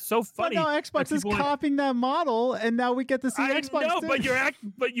game. And it's so funny. But now Xbox is copying that model, and now we get to see Xbox. I know,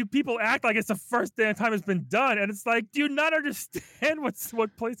 but you people act like it's the first damn time it's been done, and it's like, do you not understand what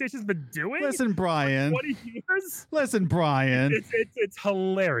PlayStation's been doing? Listen, Brian. 20 years. Listen, Brian. It's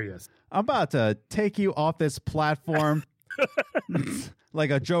hilarious. I'm about to take you off this platform. Like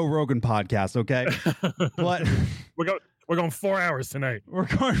a Joe Rogan podcast, okay? But we're going 4 hours tonight. We're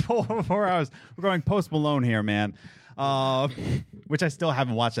going 4 hours. We're going Post Malone here, man. Which I still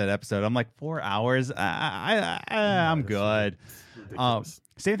haven't watched that episode. I'm like 4 hours. I'm good.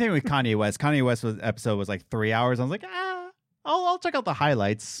 Same thing with Kanye West. Kanye West's episode was like 3 hours. I was like, I'll check out the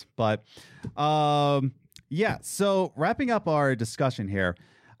highlights. But Yeah. So wrapping up our discussion here,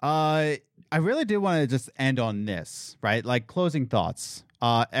 I really do want to just end on this, right? Like closing thoughts.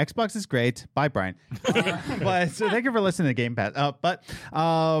 Xbox is great. Bye, Brian. But so thank you for listening to Game Pass.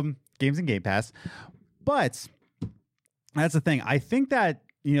 Games and Game Pass. But that's the thing. I think that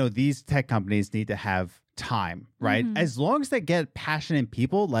these tech companies need to have time, right? Mhm. As long as they get passionate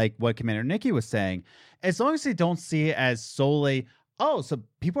people, like what Commander Nikki was saying, as long as they don't see it as solely, oh, so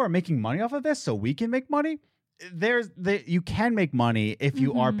people are making money off of this, so we can make money. You can make money if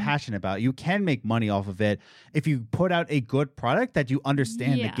you are Mhm. passionate about it. You can make money off of it if you put out a good product that you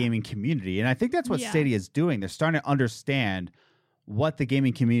understand the Yeah. gaming community. And I think that's what Yeah. Stadia is doing. They're starting to understand what the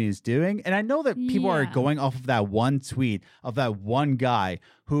gaming community is doing. And I know that people are Yeah. going off of that one tweet of that one guy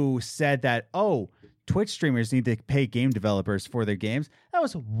who said that, oh, Twitch streamers need to pay game developers for their games. That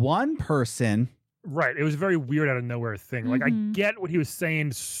was one person. Right. It was a very weird out of nowhere thing. Like I Mhm. get what he was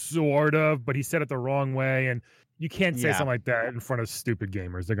saying, sort of, but he said it the wrong way. And you can't say Yeah. something like that in front of stupid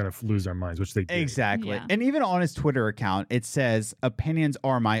gamers. They're going to lose their minds, which they do. Exactly. Yeah. And even on his Twitter account, it says opinions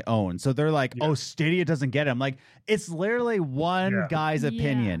are my own. So they're like, Yeah. oh, Stadia doesn't get it. I'm like, it's literally one Yeah. guy's Yeah.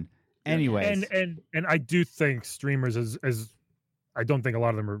 opinion. Anyways. And I do think streamers as I don't think a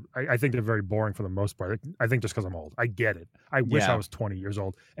lot of them are. I think they're very boring for the most part. I think just because I'm old. I get it. I wish Yeah. I was 20 years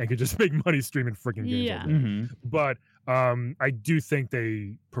old and could just make money streaming freaking games. Yeah. all day. Mhm. But I do think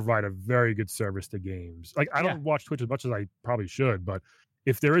they provide a very good service to games. Like I don't watch Twitch as much as I probably should, but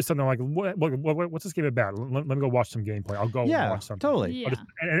if there is something like what's this game about? Let me go watch some gameplay. I'll go Yeah, watch something. totally. Yeah.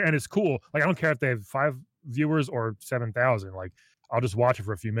 And it's cool. Like I don't care if they have 5 viewers or 7,000. Like I'll just watch it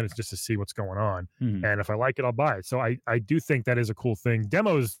for a few minutes just to see what's going on. Mhm. And if I like it, I'll buy it. So I do think that is a cool thing.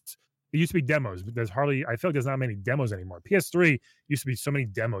 Demos, it used to be demos, but I feel like there's not many demos anymore. PS3 used to be so many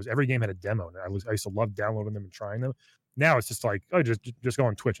demos. Every game had a demo. And I used to love downloading them and trying them. Now it's just like, oh, just go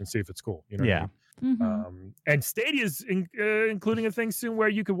on Twitch and see if it's cool. You know what I Yeah. mean? Mhm. And Stadia's including a thing soon where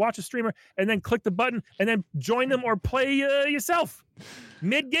you could watch a streamer and then click the button and then join them or play yourself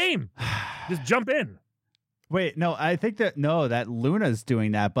mid-game. Just jump in. Wait, no, I think that Luna's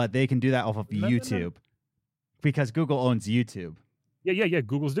doing that, but they can do that off of No. YouTube because Google owns YouTube. Yeah.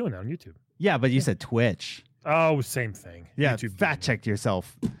 Google's doing that on YouTube. Yeah, but you said Twitch. Oh, same thing. Yeah, YouTube fact doing checked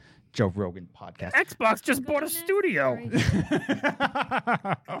yourself, Joe Rogan podcast. it. Xbox just bought a studio.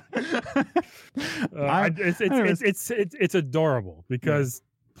 It's adorable because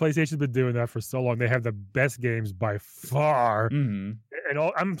PlayStation's been doing that for so long. They have the best games by far, Mhm. and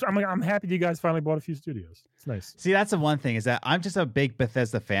I'm happy you guys finally bought a few studios. It's nice. See, that's the one thing is that I'm just a big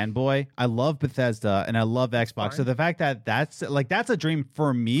Bethesda fanboy. I love Bethesda and I love Xbox. So Fine. the fact that that's a dream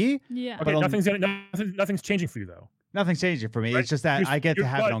for me. Yeah. Okay, But nothing's changing for you though. Nothing's changing for me. Right. It's just that You're- I get to you're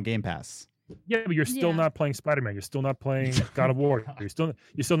have it but- on Game Pass. Yeah, but you're still Yeah. not playing Spider-Man. You're still not playing God of War. You're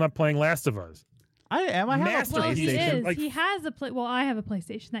still not playing Last of Us. I am. I have Master a Well, he PlayStation. is. Like- He has a Well, I have a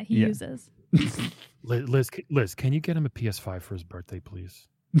PlayStation that he Yeah. uses. Liz, can you get him a PS5 for his birthday, please?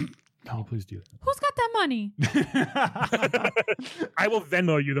 Can you please do that? Who's got that money? I will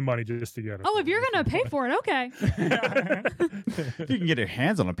Venmo you the money just to get it. Oh, if you're gonna pay for it, okay. If you can get your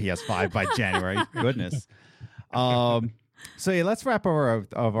hands on a PS5 by January, goodness. So yeah, let's wrap over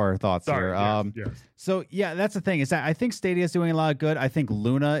our thoughts Sorry. here. Yes. So yeah, that's the thing is that I think Stadia is doing a lot of good. I think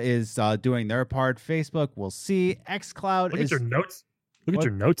Luna is doing their part. Facebook, we'll see. XCloud Look is. at your notes. Look What?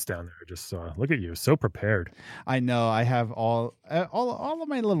 at your notes down there. Just look at you, so prepared. I know I have all of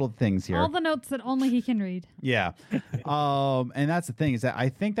my little things here. All the notes that only he can read. Yeah. And that's the thing is that I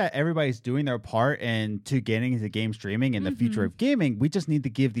think that everybody's doing their part into getting into game streaming and the future of gaming. We just need to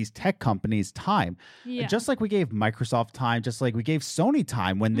give these tech companies time. Yeah. Just like we gave Microsoft time, just like we gave Sony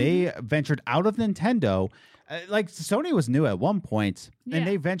time when they ventured out of Nintendo. Like Sony was new at one point, Yeah. and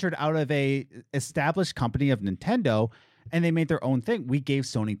they ventured out of a established company of Nintendo and they made their own thing. We gave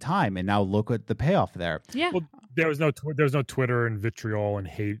Sony time, and now look at the payoff there. Yeah. Well, there was no Twitter and vitriol and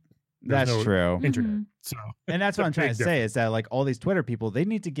hate. There's That's no true. Internet. Mhm. So And that's what I'm It's a trying to big say is that like all these Twitter people, they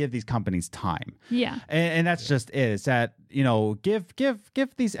need to give these companies time. Yeah. And that's just it. Is that, give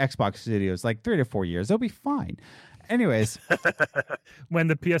these Xbox studios like 3 to 4 years. They'll be fine. Anyways, when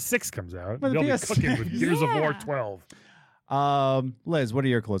the PS6 comes out, When the they'll be PS6 cooking with Gears of War Yeah. 12. Liz, what are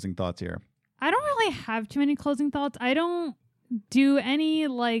your closing thoughts here? I don't really have too many closing thoughts. I don't do any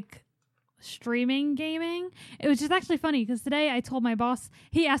like streaming gaming. It was just actually funny because today I told my boss,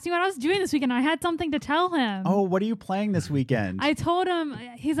 he asked me what I was doing this weekend. I had something to tell him. Oh, what are you playing this weekend? I told him,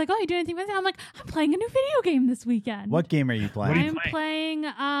 he's like, oh, you doing anything with it? I'm like, I'm playing a new video game this weekend. What game are you playing? What are you I'm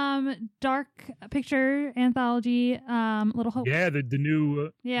playing Dark Picture Anthology, Little Hope. Yeah, the new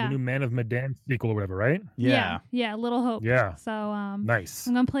Yeah. the new Man of Medan sequel or whatever, right? Yeah. Yeah, Little Hope. Yeah. So Nice.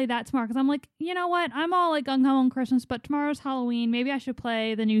 I'm gonna play that tomorrow because I'm like, you know what? I'm all like gung ho on Christmas, but tomorrow's Halloween. Maybe I should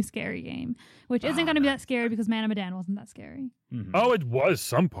play the new scary game, which isn't gonna be that scary because Man of Medan wasn't that scary. Mhm. Oh, it was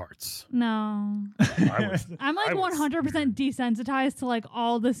some parts. No, I was, I'm like I was- 100% desensitized to like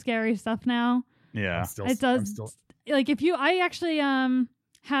all the scary stuff now. yeah. I'm still, It does. I'm still, Like if you, I actually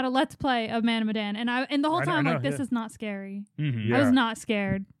had a let's play of Man of Medan, and the whole I time know, I'm like, this yeah. is not scary. Mhm. Yeah. I was not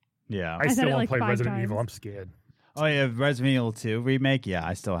scared. Yeah. I said still it want like to play 5 Resident times. Evil. I'm scared. Oh yeah, Resident Evil 2 remake. Yeah,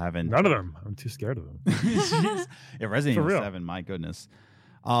 I still haven't. None of them. I'm too scared of them. Jeez. Yeah, Resident For Evil real. 7. My goodness.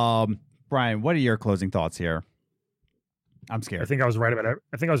 Brian, what are your closing thoughts here? I'm scared. I think I was right about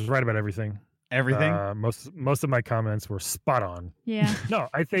everything. Everything. Most of my comments were spot on. Yeah. No,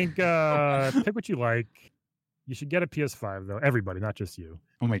 I think pick what you like. You should get a PS5 though. Everybody, not just you,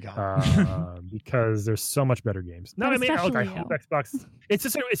 oh my god. because there's so much better games. No, But I mean, look, I especially hope you. Xbox.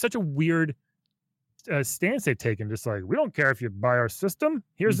 It's such a weird stance they've taken. Just like we don't care if you buy our system.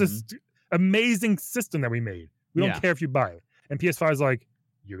 Here's this amazing system that we made. We Yeah. don't care if you buy it. And PS5 is like,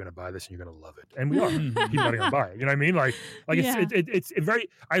 you're gonna buy this and you're gonna love it, and we are. People are gonna buy it. You know what I mean? Like Yeah. it's very.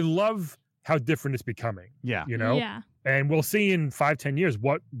 I love how different it's becoming. Yeah. You know. Yeah. And we'll see in 5-10 years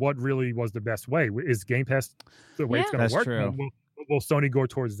what really was the best way. Is Game Pass the way it's Yeah. going That's to work? true. Will Sony go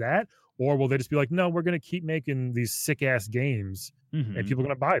towards that, or will they just be like, no, we're going to keep making these sick ass games, Mhm. and people are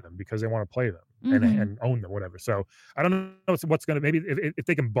going to buy them because they want to play them Mhm. and own them, whatever. So I don't know what's going to maybe if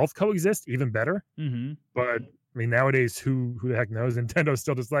they can both coexist, even better. Mhm. But I mean, nowadays, who the heck knows? Nintendo's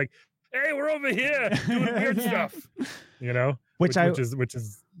still just like, hey, we're over here doing weird Yeah. stuff, you know, Which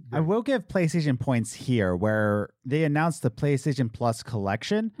is. I will give PlayStation points here, where they announced the PlayStation Plus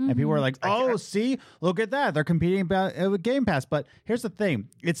collection, and people were Mhm. like, "Oh, see, look at that! They're competing with Game Pass." But here's the thing: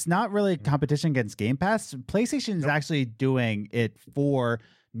 it's not really a competition against Game Pass. PlayStation is actually doing it for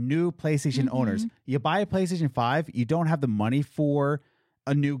new PlayStation owners. You buy a PlayStation 5, you don't have the money for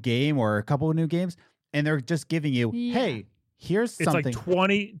a new game or a couple of new games, and they're just giving you, Yeah. "Hey, here's It's something." like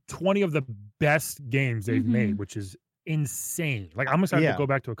 20 of the best games they've Mhm. made, which is insane. Like I'm excited Yeah. to go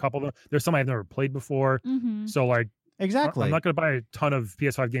back to a couple of them. There's some I've never played before. Mm-hmm. So like Exactly. I'm not going to buy a ton of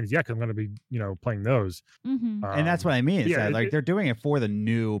PS5 games yet because I'm going to be, playing those. Mm-hmm. And that's what I mean. Is yeah, that, like, they're doing it for the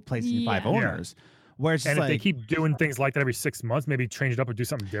new PlayStation 5 Yeah. owners. Where it's just And if like, they keep doing things like that every 6 months, maybe change it up or do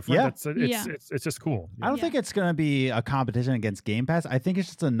something different. Yeah. It's just cool. I don't Yeah. think it's going to be a competition against Game Pass. I think it's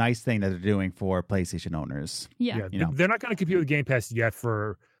just a nice thing that they're doing for PlayStation owners. Yeah. you know. They're not going to compete with Game Pass yet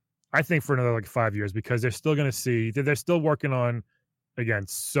for another like 5 years because they're still going to see they're still working on again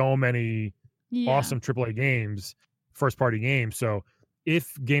so many Yeah. awesome AAA games, first party games. So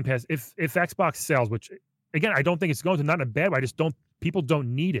if Game Pass, if Xbox sells, which again I don't think it's going to, not in a bad way. People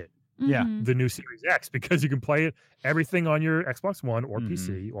don't need it. Yeah. Mhm. The new Series X because you can play it everything on your Xbox One or Mhm.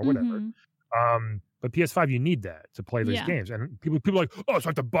 PC or whatever. Mhm. But PS5 you need that to play these Yeah. games. And people are like, oh, so I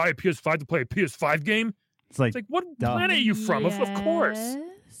have to buy a PS5 to play a PS5 game? It's like, It's like, what Duh. planet are you from? Of course. Yes.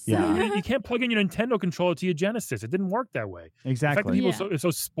 Yeah. You can't plug in your Nintendo controller to your Genesis. It didn't work that way. The fact that exactly. people Yeah. are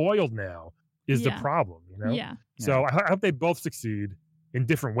so spoiled now is Yeah. the problem, Yeah. So I hope they both succeed in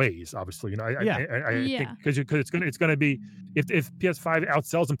different ways. Obviously, Yeah. I Yeah. think because it's gonna be if PS5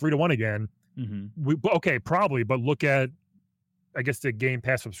 outsells them 3-1 again, Mhm. okay, probably. But look at I guess the Game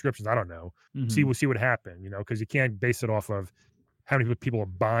Pass subscriptions. I don't know. Mhm. We'll see what happens. Because you can't base it off of how many people are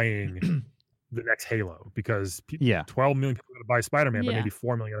buying the next Halo because Yeah. 12 million people are going to buy Spider-Man, but Yeah. maybe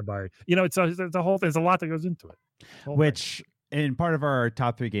 4 million are going to buy. It's a whole. There's a lot that goes into it. Whole thing. Which, in part of our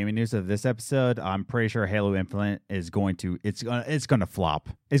top 3 gaming news of this episode, I'm pretty sure Halo Infinite is going to flop.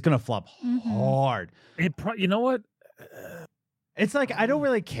 It's going to flop Mhm. hard. you know what? It's like, I don't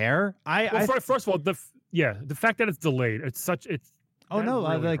really care. First of all, the fact that it's delayed, it's oh that no,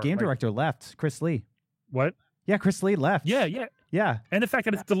 really the hurt. game Like, director left, Chris Lee. what? Yeah, Chris Lee left. Yeah, Yeah. and the fact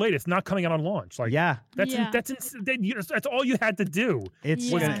that it's delayed, it's not coming out on launch. Like, Yeah. that's Yeah. that's all you had to do It's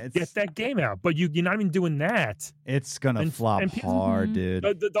Yeah. was gonna, get that game out, but you're not even doing that. it's gonna And- flop and people- hard, Mhm. dude.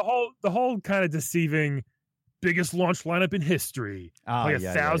 The whole kind of deceiving biggest launch lineup in history. Oh, Play yeah,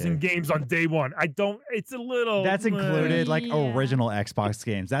 yeah, 1,000 yeah. games on day one. That's It's a little included, like Yeah. original Xbox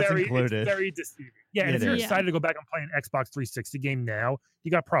games. That's It's included. very deceiving. Yeah, and It if you're is. excited to go back and play an Xbox 360 game now,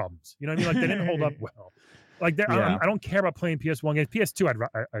 you got problems. You know what I mean? Like they didn't hold up well. Like Yeah. I don't care about playing PS1 games. PS2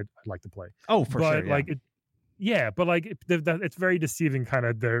 I'd like to play. Oh, for but sure. Yeah. like yeah, but like it's very deceiving, kind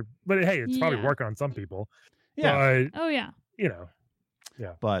of there. But hey, it's probably Yeah. working on some people. Yeah. But, Oh yeah. you know,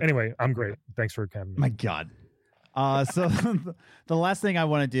 yeah. But Anyway, I'm great. Thanks for having me. my God. So the last thing I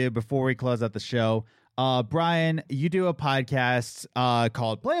want to do before we close out the show, Brian, you do a podcast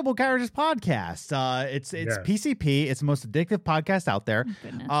called Playable Characters Podcast. It's Yes. PCP. It's the most addictive podcast out there.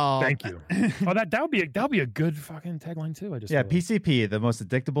 Oh, goodness. Thank you. Oh, that would be a good fucking tagline too. I just Yeah, realized. PCP, the most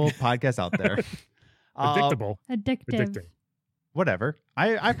addictable podcast out there. Addictable. Addictive. Addicting. Whatever.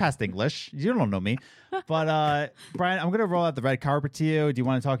 I passed English. You don't know me. But Brian, I'm gonna roll out the red carpet to you. Do you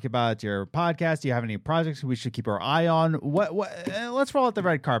want to talk about your podcast? Do you have any projects we should keep our eye on? What let's roll out the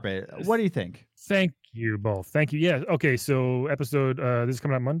red carpet. What do you think? Thank you both. Thank you. Yeah. Okay. So episode this is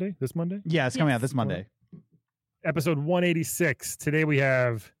coming out Monday. This Monday. Yeah, it's coming out Yes. this Monday. Episode 186. Today we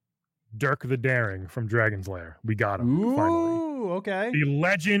have Dirk the Daring from Dragon's Lair. We got him finally. Ooh, okay. The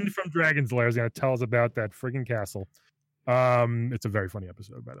legend from Dragon's Lair is going to tell us about that friggin' castle. It's a very funny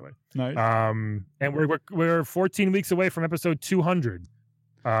episode, by the way. Nice. And we're 14 weeks away from episode 200.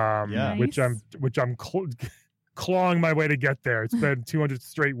 Yeah. Which I'm clawing my way to get there. It's been 200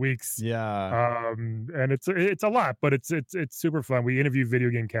 straight weeks. Yeah. And it's a lot, but it's super fun. We interview video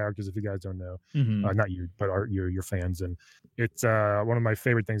game characters, if you guys don't know. Mhm. Not you, but your fans, and it's one of my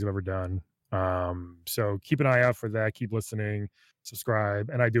favorite things I've ever done. So keep an eye out for that. Keep listening, subscribe,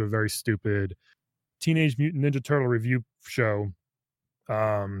 and I do a very stupid Teenage Mutant Ninja Turtle review show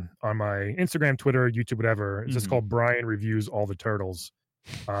on my Instagram, Twitter, YouTube, whatever. It's just Mhm. called Brian Reviews All the Turtles.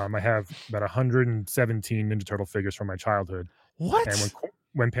 I have about 117 Ninja Turtle figures from my childhood, What? and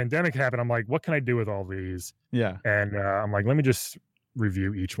when pandemic happened, I'm like, what can I do with all these? Yeah. And I'm like, let me just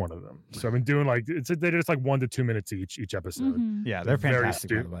review each one of them. So I've been doing they're just like 1 to 2 minutes each episode. Mhm. Yeah, they're Very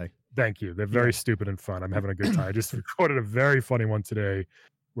fantastic, by the way. Thank you. They're very stupid and fun. I'm having a good time. I just recorded a very funny one today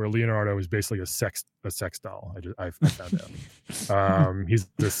where Leonardo is basically a sex doll. I found out. He's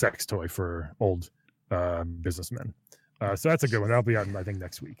the sex toy for old businessmen. So that's a good one. That'll be out, I think,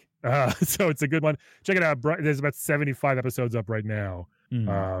 next week. So it's a good one. Check it out. There's about 75 episodes up right now.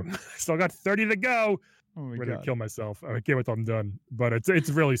 Mhm. Still got 30 to go. Oh my Ready to God. kill myself. I can't wait till I'm done. But it's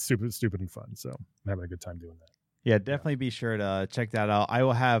really stupid and fun. So I'm having a good time doing that. Yeah, definitely be sure to check that out. I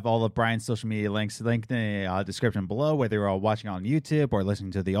will have all of Brian's social media links linked in the description below, whether you're all watching on YouTube or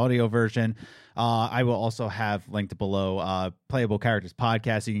listening to the audio version. I will also have linked below Playable Characters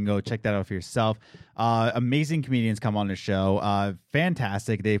Podcast. You can go check that out for yourself. Amazing comedians come on the show.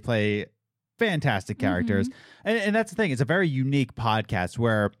 Fantastic. They play fantastic characters. And that's the thing. It's a very unique podcast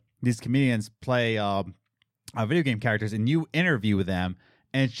where these comedians play video game characters and you interview them.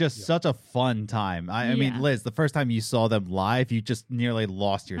 And it's just such a fun time. I mean, Yeah. Liz, the first time you saw them live, you just nearly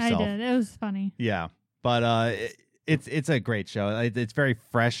lost yourself. I did. It was funny. Yeah, but it's a great show. It's very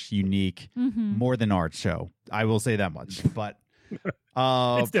fresh, unique, Mhm. more than our show. I will say that much. But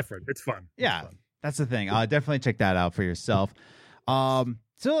It's different. It's fun. It's yeah, fun. that's the thing. Definitely check that out for yourself. So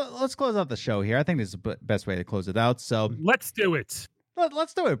let's close out the show here. I think this is the best way to close it out. So Let's do it.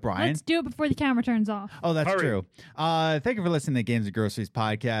 let's do it, Brian. Let's do it before the camera turns off. Oh, that's Hurry. true. Thank you for listening to Games and Groceries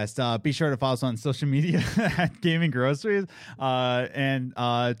podcast. Be sure to follow us on social media at Gaming Groceries. And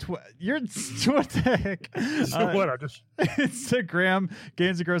you're what the heck? So what? I just Instagram,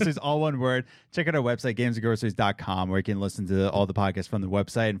 Games and Groceries, all one word. Check out our website, gamesandgroceries.com, where you can listen to all the podcasts from the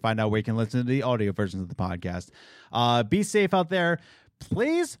website and find out where you can listen to the audio versions of the podcast. Be safe out there.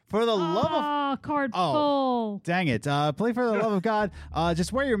 Please, for the love of Card Oh. full. dang it, please for the love of God,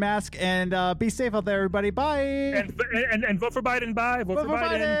 just wear your mask and be safe out there, everybody. Bye. and vote for Biden. Bye. Vote for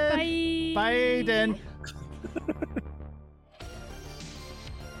Biden. Bye. Biden.